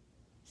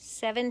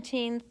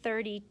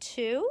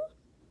 1732,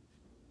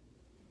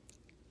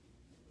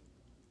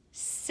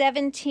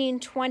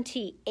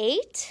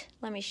 1728.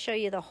 Let me show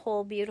you the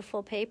whole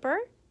beautiful paper.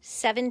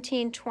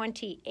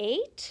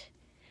 1728.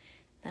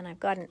 Then I've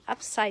got an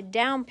upside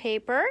down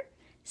paper.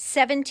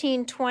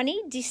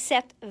 1720,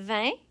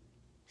 1720.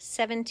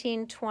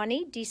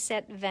 1720,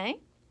 1720.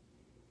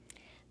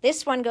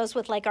 This one goes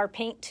with like our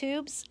paint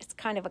tubes. It's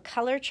kind of a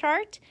color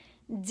chart.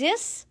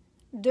 10,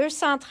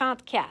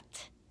 234.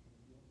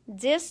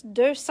 10,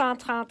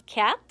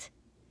 234.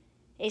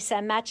 Et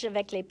ça match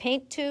avec les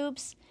paint tubes.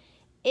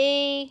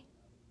 Et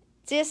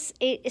 10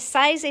 et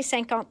 16 et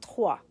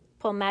 53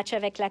 pour match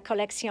avec la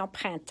collection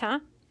printemps.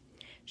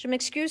 Je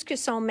m'excuse que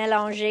sont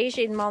mélangés.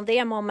 J'ai demandé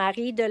à mon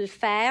mari de le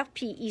faire,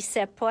 puis il ne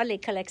sait pas les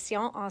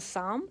collections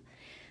ensemble.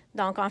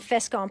 Donc, on fait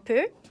ce qu'on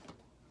peut.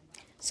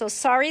 So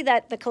sorry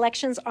that the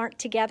collections aren't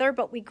together,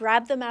 but we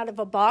grabbed them out of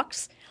a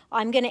box.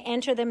 I'm going to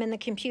enter them in the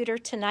computer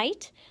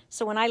tonight.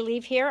 So when I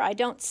leave here, I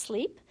don't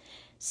sleep.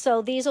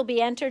 So these will be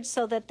entered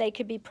so that they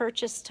could be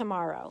purchased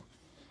tomorrow.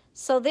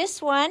 So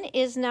this one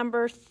is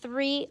number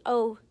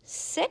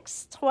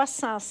 306,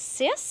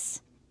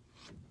 306.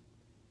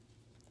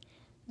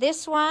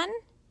 This one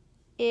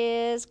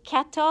is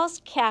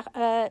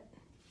 1440.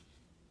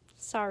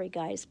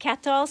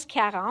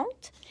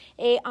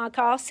 Et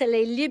encore, c'est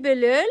les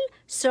libellules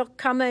sur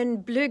comme un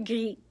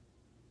bleu-gris.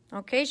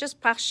 OK? Juste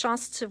par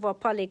chance, tu ne vois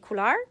pas les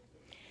couleurs.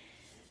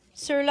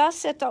 Ceux-là,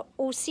 c'est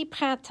aussi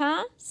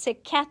printemps. C'est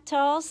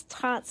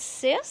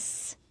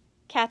 1436.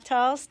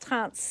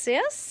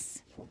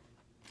 1436.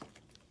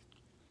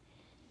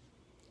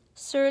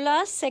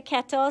 Ceux-là, c'est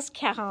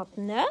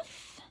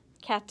 1449.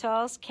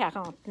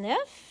 1449.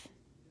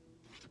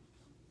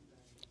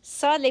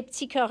 Ça, les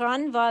petits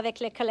couronnes, va avec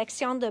la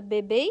collection de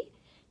bébés.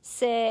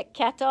 C'est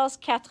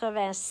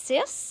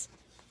 1486,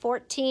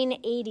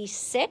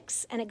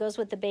 1486, and it goes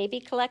with the baby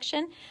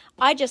collection.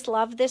 I just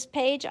love this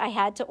page. I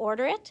had to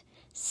order it.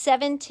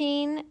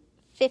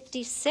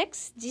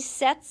 1756,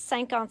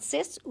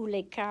 1756, ou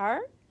les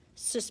cœurs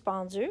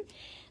suspendus.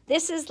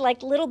 This is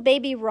like little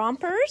baby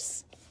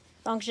rompers.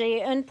 Donc,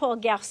 j'ai une pour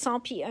garçon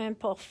puis un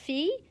pour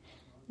fille.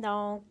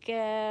 Donc,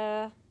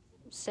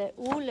 c'est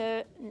où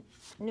le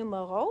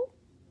numéro?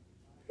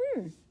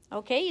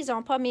 OK, ils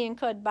n'ont pas mis un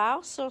code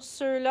barre sur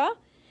ceux-là.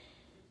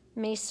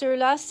 Mais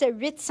ceux-là, c'est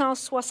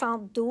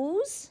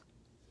 872.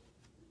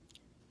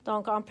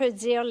 Donc, on peut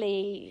dire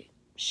les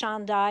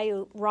chandails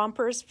ou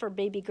rompers for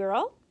baby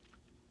girl.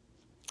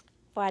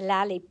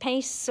 Voilà, les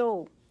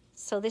pinceaux.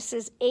 So, this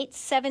is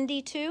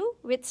 872,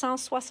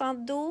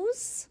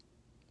 872.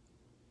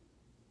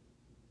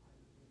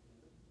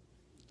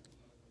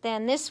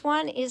 Then this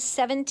one is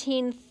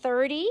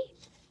 1730.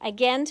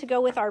 Again, to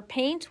go with our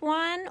paint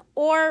one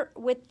or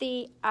with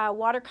the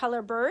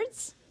watercolor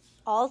birds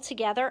all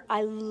together.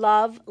 I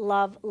love,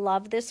 love,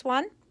 love this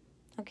one.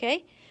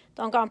 OK?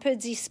 Donc, on peut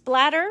dire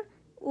splatter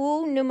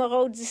ou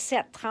numéro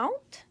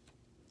 1730.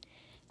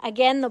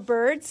 Again, the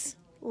birds,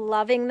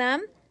 loving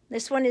them.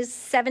 This one is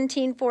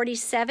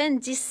 1747,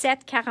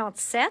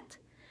 1747.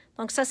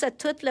 Donc, ça, c'est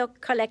toute la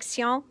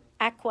collection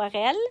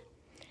aquarelle.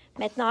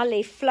 Maintenant,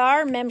 les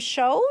fleurs, même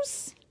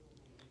chose.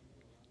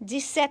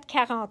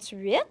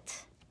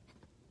 1748.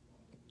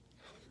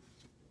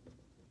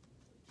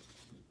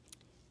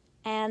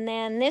 And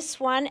then this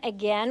one,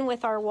 again,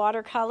 with our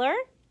watercolor.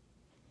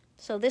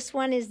 So this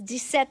one is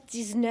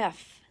 1719,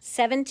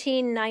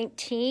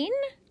 1719.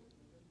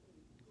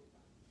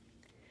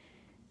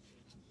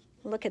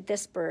 Look at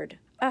this bird.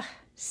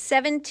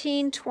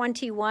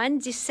 1721,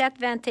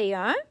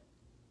 1721.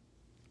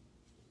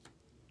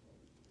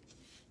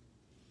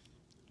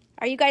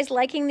 Are you guys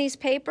liking these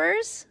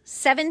papers?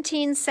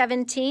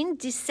 1717,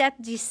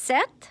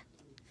 1717.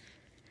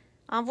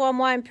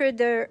 Envoie-moi un peu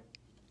de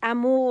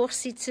amour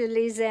si tu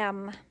les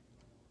aimes.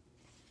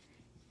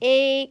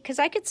 Et, because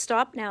I could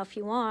stop now if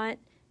you want.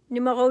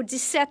 Numéro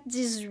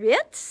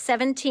 1718,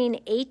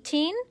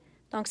 1718.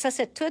 Donc, ça,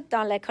 c'est tout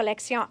dans la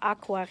collection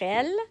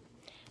aquarelle.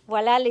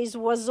 Voilà les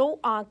oiseaux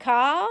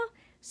encore.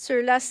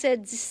 Ceux-là, c'est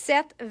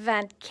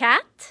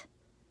 1724.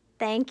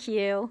 Thank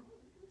you.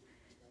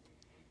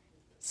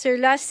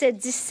 Ceux-là, c'est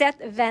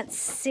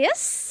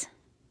 1726.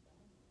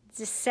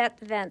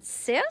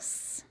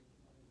 1726.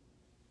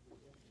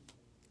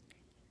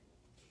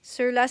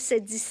 Ceux-là,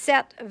 c'est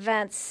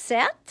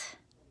 1727.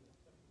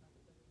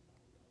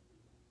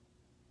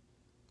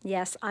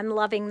 Yes, I'm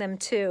loving them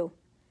too.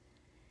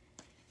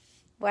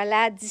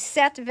 Voilà,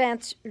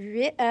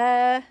 1728.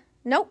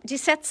 No,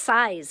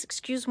 1716.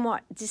 Excuse-moi.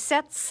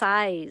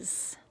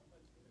 1716.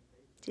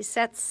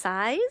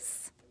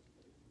 1716.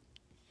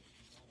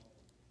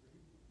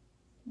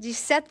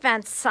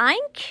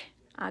 1725.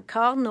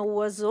 Encore nos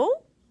oiseaux.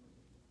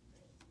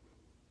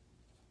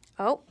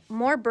 Oh,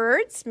 more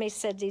birds, mais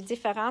c'est des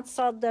différentes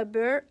sortes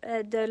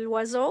de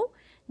l'oiseau.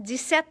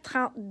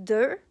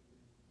 1732.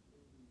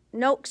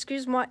 Non,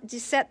 excuse-moi,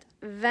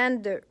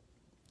 1722.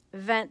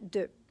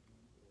 22.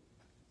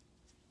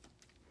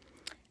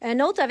 Un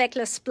autre avec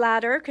le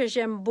splatter que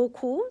j'aime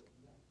beaucoup,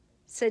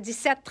 c'est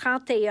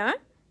 1731.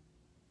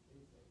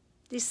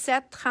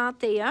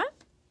 1731.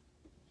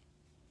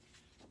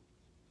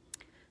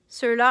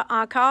 Ceux-là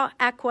encore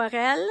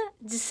aquarelle,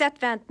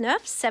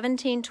 1729,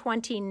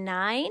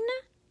 1729.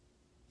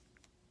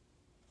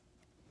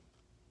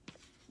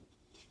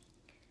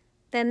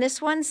 Then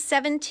this one,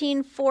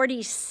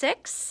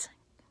 1746,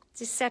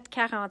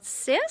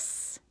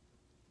 1746.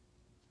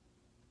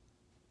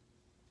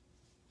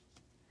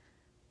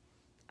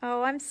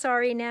 Oh, I'm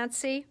sorry,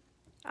 Nancy.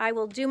 I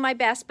will do my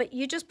best, but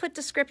you just put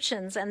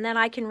descriptions and then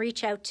I can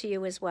reach out to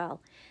you as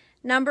well.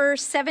 Number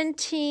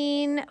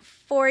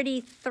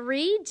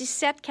 1743,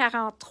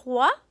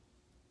 1743.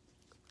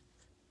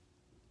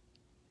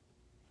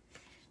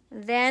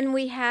 Then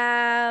we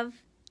have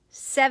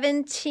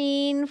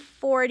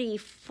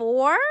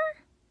 1744,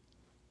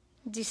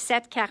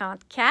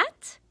 1744.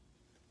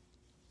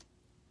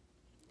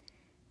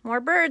 More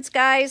birds,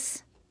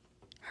 guys.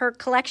 Her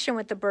collection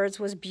with the birds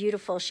was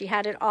beautiful. She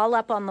had it all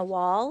up on the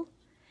wall.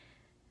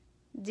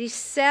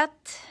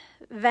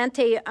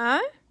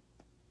 1721,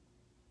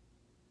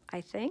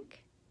 I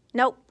think.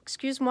 No,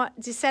 excuse-moi,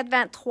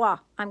 1723.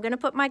 I'm going to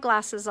put my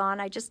glasses on.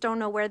 I just don't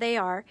know where they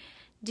are.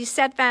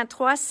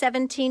 1723,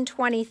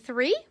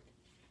 1723.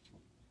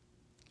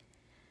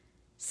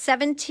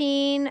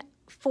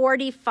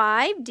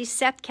 1745,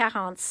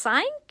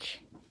 1745.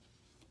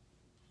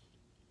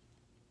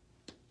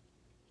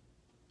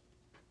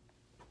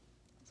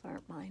 Those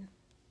aren't mine.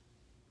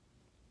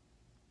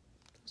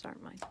 Those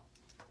aren't mine.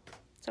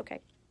 It's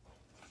okay.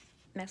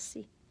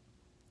 Merci.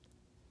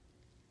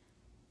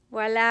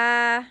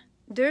 Voilà,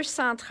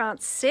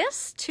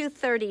 236,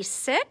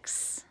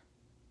 236.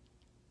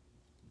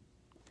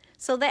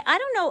 So they, I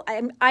don't know,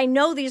 I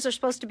know these are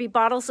supposed to be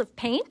bottles of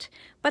paint,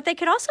 but they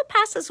could also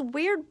pass as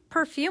weird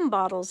perfume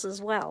bottles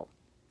as well.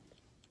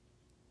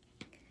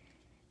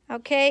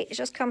 OK,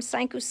 juste comme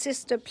 5 ou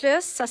 6 de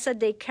plus. Ça, c'est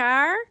des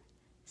cœurs.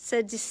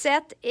 C'est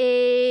 17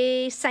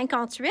 et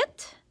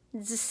 58.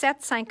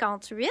 17,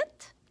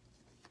 58.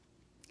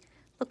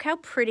 Look how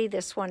pretty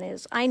this one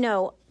is. I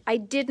know, I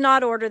did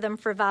not order them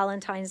for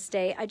Valentine's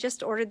Day. I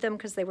just ordered them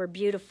because they were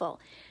beautiful.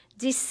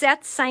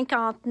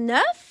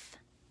 1759.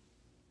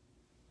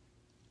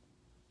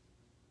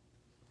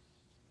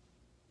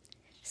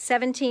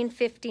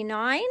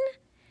 1759.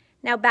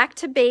 Now back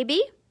to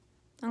baby.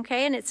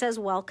 Okay, and it says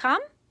welcome.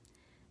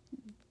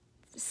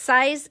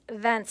 Size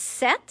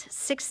 27,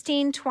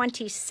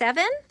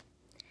 1627.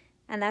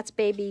 And that's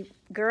baby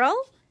girl.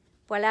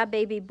 Voilà,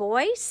 baby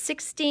boy,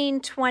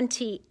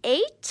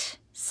 1628,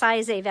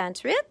 size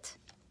 28.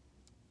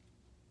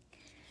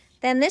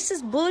 Then this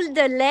is boule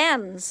de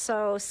laine.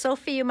 So,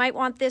 Sophie, you might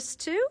want this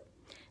too.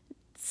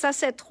 Ça,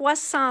 c'est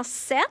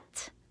 307,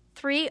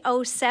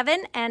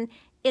 307, and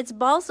it's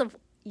balls of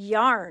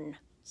yarn.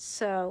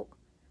 So,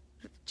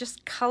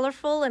 just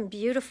colorful and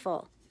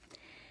beautiful.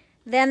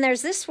 Then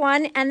there's this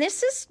one, and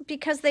this is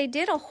because they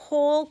did a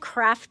whole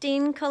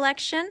crafting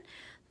collection.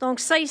 Donc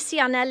ça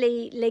ici, on a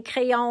les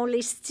crayons,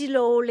 les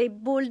stylos, les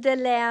boules de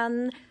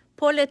laine,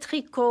 pour le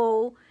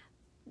tricot,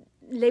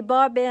 les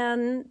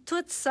bobbines,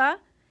 tout ça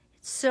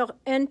sur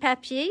un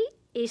papier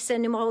et c'est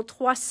numéro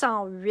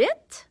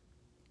 308,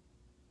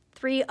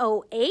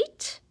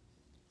 308.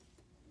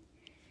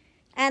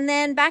 And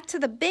then back to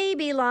the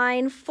baby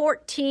line,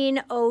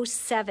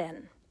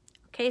 1407.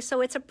 Okay,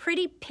 so it's a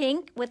pretty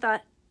pink with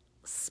a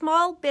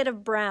small bit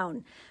of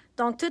brown.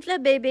 Donc, tout le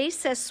bébé,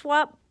 c'est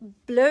soit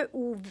bleu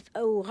ou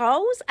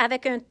rose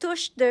avec une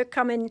touche de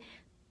comme un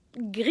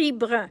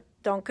gris-brun,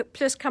 donc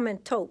plus comme un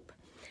taupe.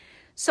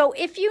 So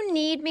if you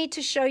need me to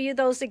show you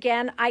those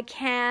again, I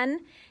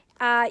can.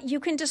 You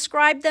can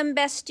describe them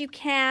best you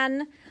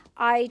can.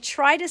 I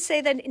try to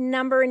say the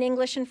number in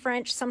English and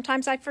French.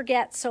 Sometimes I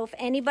forget, so if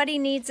anybody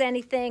needs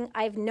anything,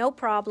 I have no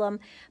problem.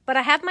 But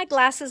I have my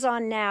glasses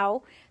on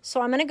now,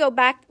 so I'm going to go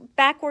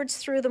backwards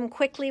through them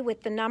quickly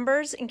with the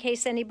numbers in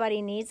case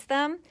anybody needs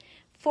them.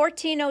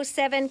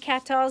 1407,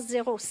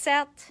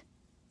 1407,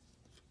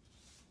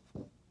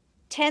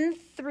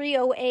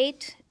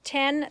 10308,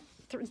 10308,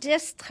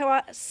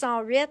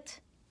 10307,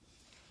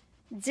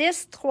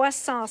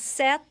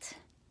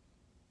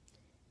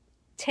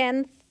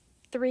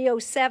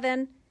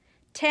 10307,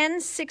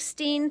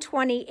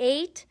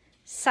 101628,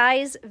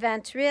 size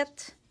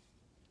 28,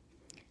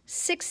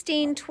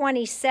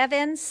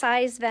 1627,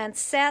 size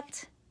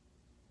 27,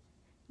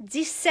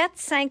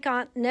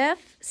 1759,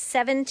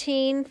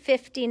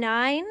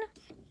 1759,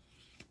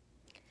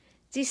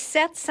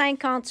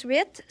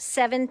 1758,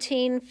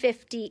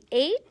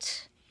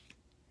 1758,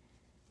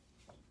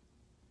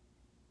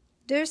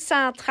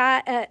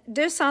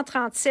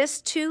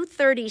 236,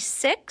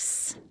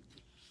 236,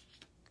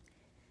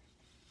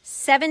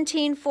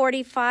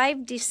 1745,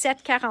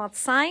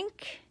 1745,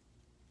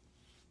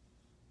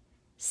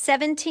 1723,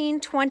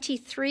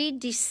 1723,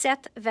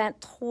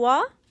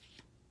 1744,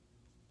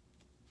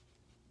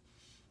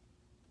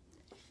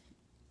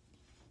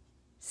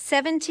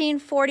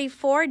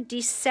 1744,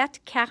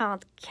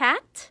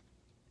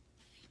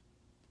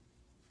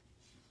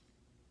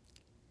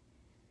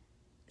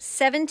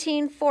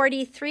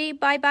 1743,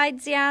 bye-bye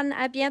Diane,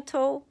 à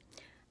bientôt.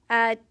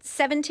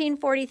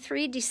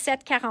 1743,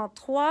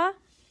 1743.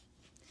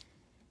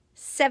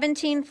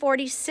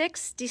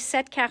 1746,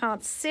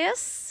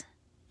 1746.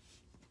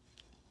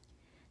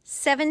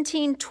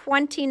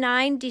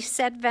 1729,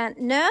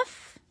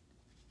 1729.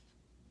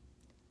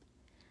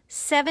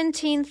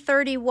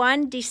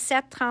 1731,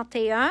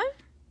 1731.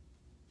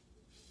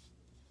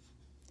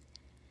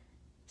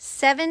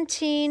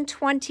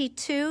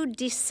 1722,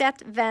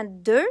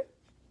 1722.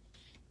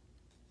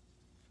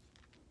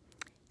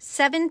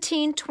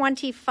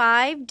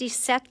 1725,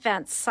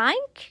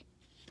 1725.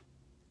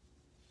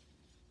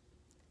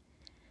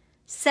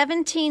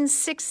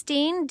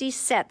 1716,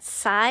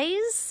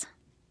 1716.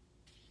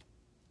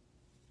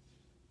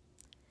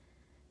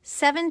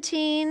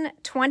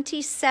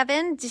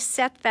 1727,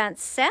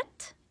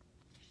 1727.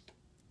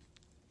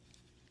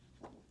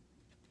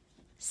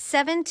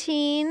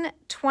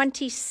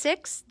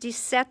 1726,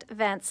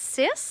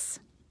 1726.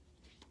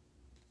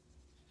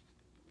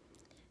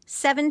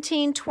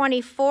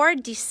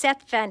 1724,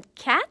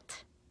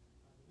 1724.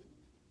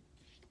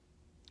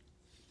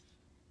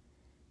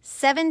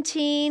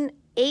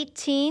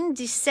 1718,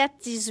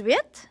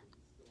 1718.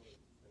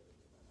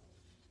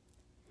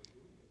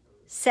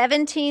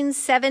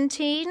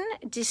 1717,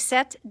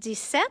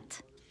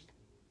 1717.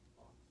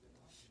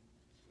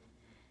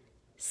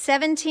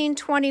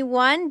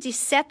 1721,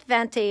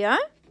 1721.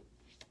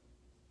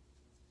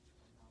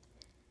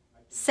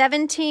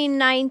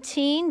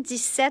 1719,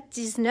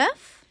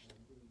 1719.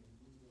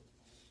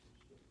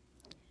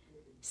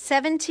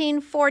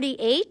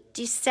 1748,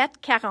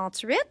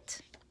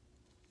 1748.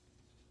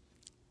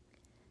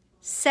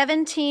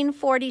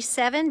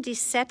 1747,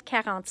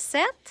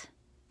 1747.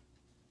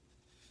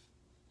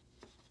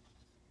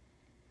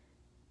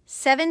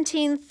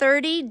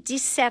 1730,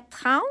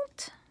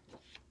 1730.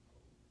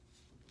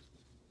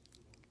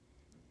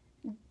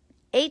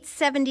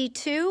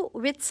 872,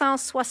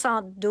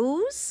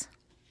 872.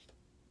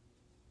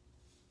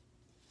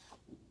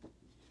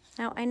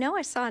 Now, I know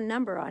I saw a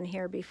number on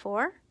here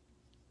before.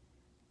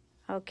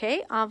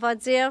 OK, on va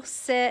dire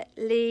c'est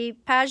les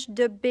pages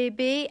de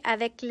bébé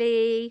avec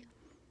les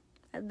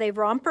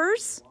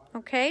rompers.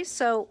 OK,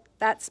 so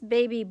that's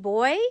baby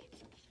boy.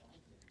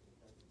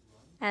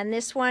 And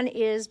this one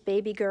is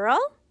baby girl.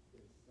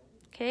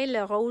 OK,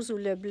 le rose ou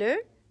le bleu.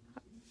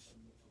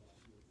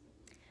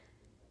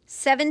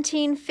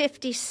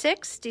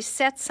 1756,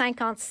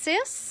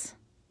 1756.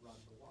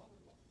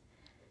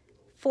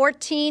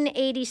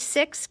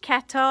 1486,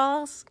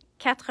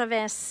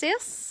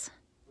 1486.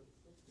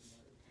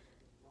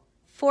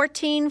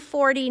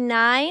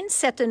 1449,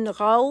 c'est une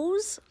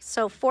rose.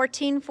 So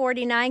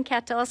 1449,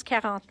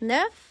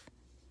 1449.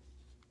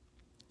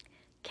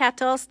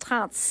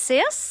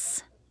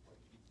 1436.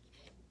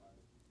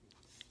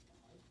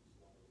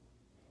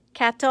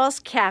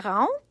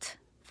 1440,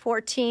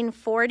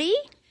 1440.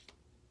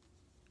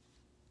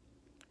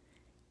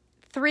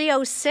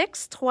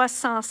 306,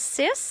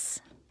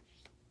 306.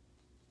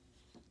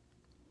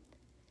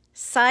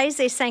 16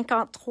 et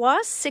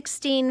 53,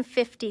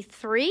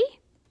 1653.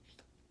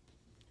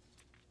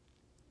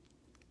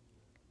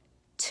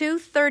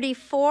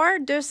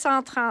 234,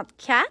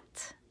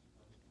 234.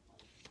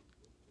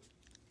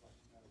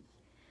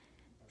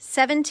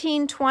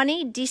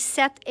 1720,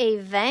 17 et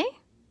 20.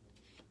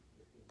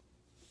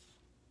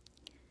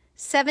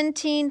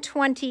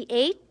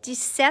 1728,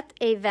 17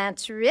 et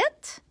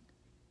 28.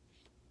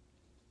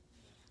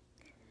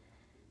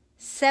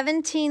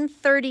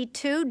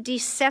 1732,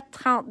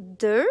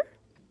 1732.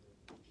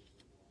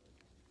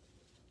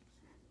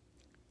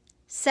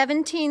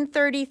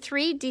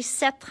 1733,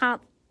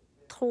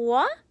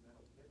 1733.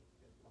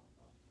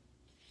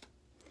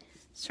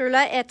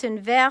 Cela est une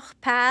vert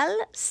pâle.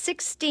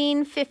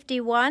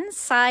 1651,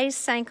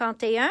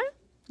 1651.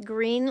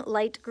 Green,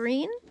 light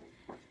green.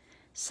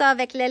 Ça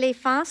avec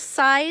l'éléphant,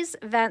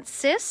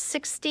 1626,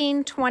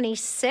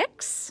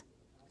 1626.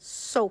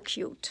 So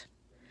cute.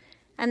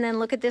 And then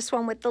look at this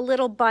one with the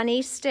little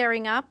bunny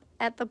staring up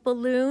at the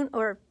balloon,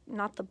 or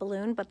not the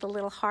balloon, but the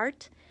little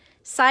heart.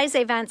 16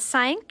 et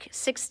 25,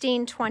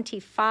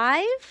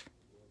 1625.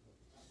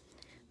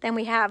 Then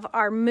we have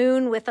our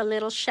moon with a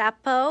little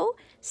chapeau,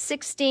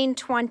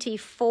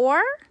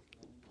 1624.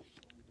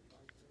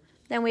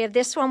 Then we have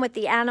this one with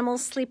the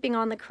animals sleeping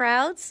on the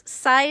crowds,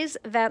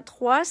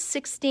 1623,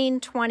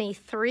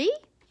 1623.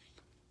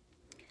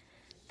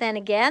 Then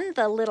again,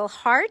 the little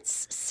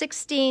hearts,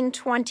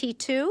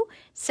 1622.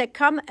 C'est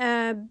comme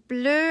un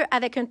bleu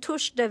avec une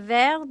touche de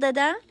vert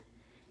dedans.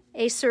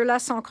 Et ceux-là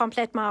sont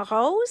complètement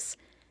roses.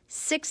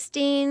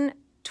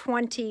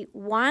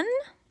 1621.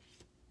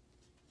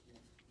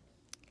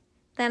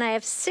 Then I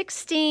have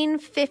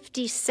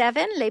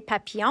 1657, les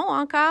papillons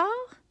encore.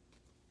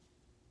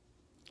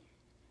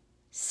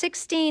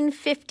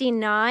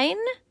 1659,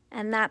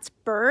 and that's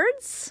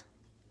birds.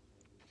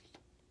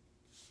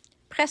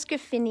 Presque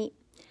fini.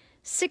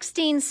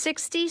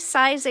 1660,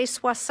 16 et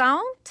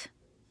 60.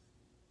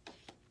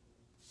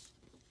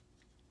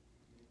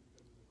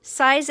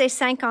 16 et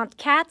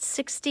 54,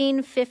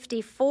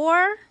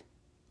 1654.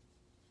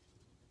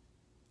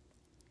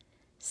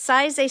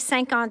 16 et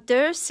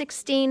 52,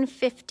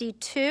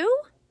 1652.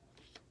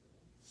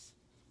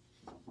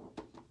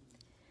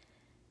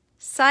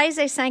 16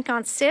 et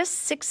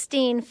 56,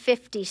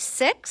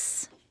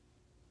 1656.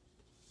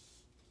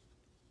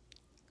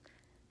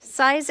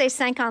 16 et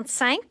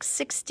 55,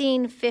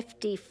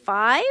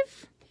 1655.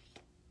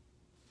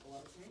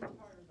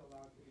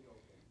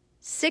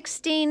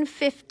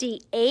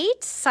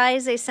 1658,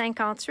 16 et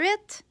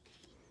 58.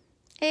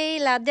 Et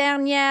la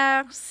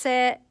dernière,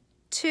 c'est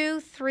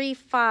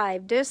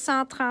 235,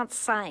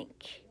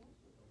 235.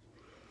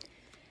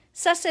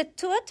 Ça, c'est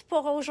tout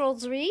pour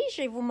aujourd'hui.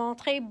 Je vais vous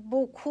montrer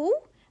beaucoup.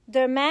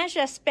 Demain,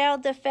 j'espère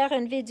de faire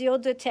une vidéo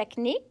de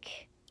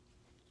technique.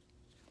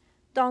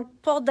 Donc,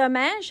 pour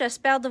demain,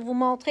 j'espère de vous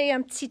montrer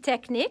un petit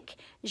technique.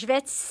 Je vais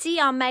être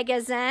ici en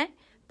magasin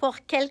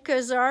pour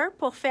quelques heures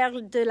pour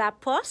faire de la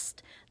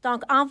poste.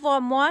 Donc,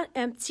 envoie-moi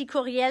un petit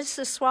courriel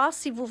ce soir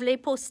si vous voulez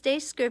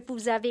poster ce que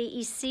vous avez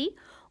ici.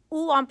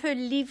 Ou on peut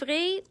le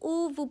livrer,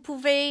 ou vous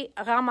pouvez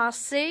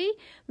ramasser,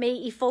 mais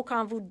il faut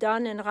qu'on vous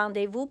donne un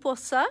rendez-vous pour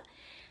ça.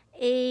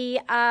 Et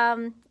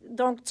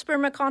donc, tu peux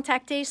me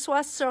contacter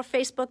soit sur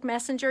Facebook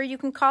Messenger. You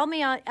can call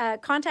me,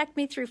 contact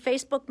me through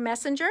Facebook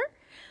Messenger,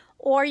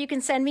 or you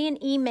can send me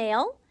an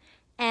email.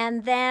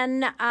 And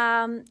then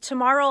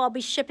tomorrow I'll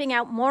be shipping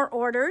out more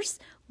orders.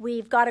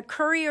 We've got a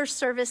courier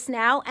service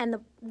now, and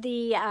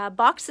the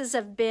boxes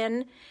have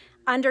been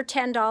under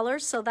 $10,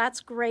 so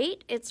that's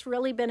great. It's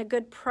really been a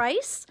good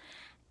price.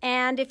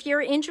 And if you're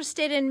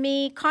interested in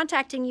me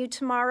contacting you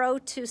tomorrow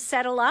to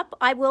settle up,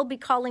 I will be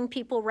calling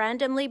people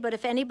randomly, but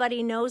if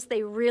anybody knows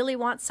they really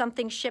want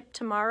something shipped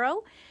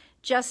tomorrow,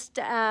 just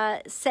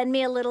send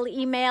me a little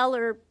email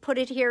or put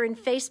it here in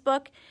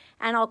Facebook,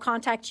 and I'll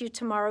contact you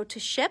tomorrow to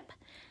ship.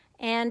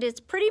 And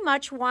it's pretty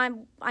much why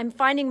I'm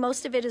finding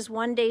most of it is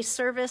one-day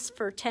service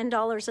for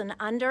 $10 and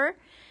under.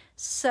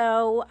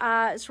 So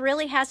it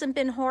really hasn't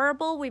been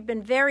horrible. We've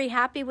been very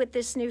happy with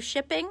this new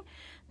shipping.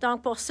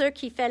 Donc, pour ceux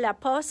qui font la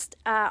poste,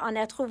 on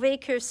a trouvé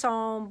que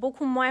sont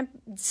beaucoup moins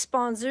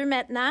dispendieux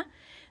maintenant.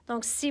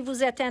 Donc, si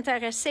vous êtes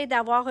intéressé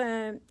d'avoir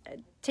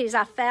tes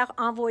affaires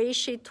envoyées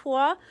chez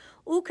toi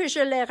ou que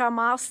je les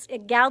ramasse,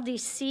 garde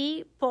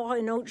ici pour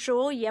un autre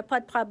jour, il n'y a pas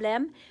de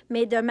problème.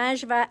 Mais demain,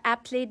 je vais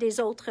appeler des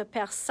autres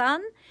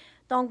personnes.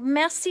 Donc,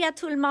 merci à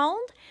tout le monde.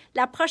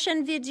 La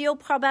prochaine vidéo,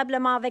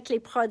 probablement avec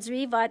les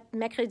produits, va être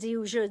mercredi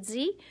ou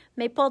jeudi.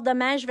 Mais pour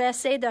demain, je vais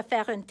essayer de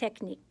faire une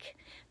technique.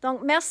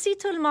 Donc, merci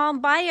tout le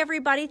monde. Bye,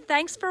 everybody.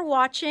 Thanks for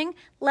watching.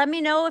 Let me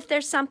know if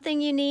there's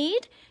something you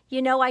need.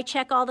 You know I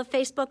check all the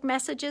Facebook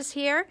messages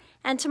here.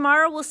 And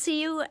tomorrow we'll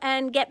see you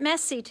and get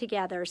messy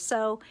together.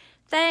 So,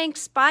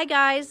 thanks. Bye,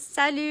 guys.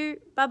 Salut.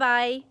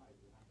 Bye-bye.